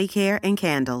all body care and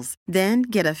candles. Then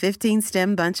get a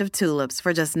 15-stem bunch of tulips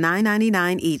for just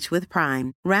 $9.99 each with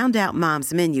Prime. Round out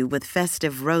Mom's menu with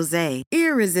festive rosé,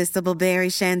 irresistible berry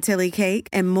chantilly cake,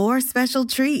 and more special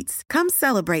treats. Come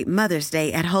celebrate Mother's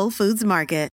Day at Whole Foods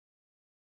Market.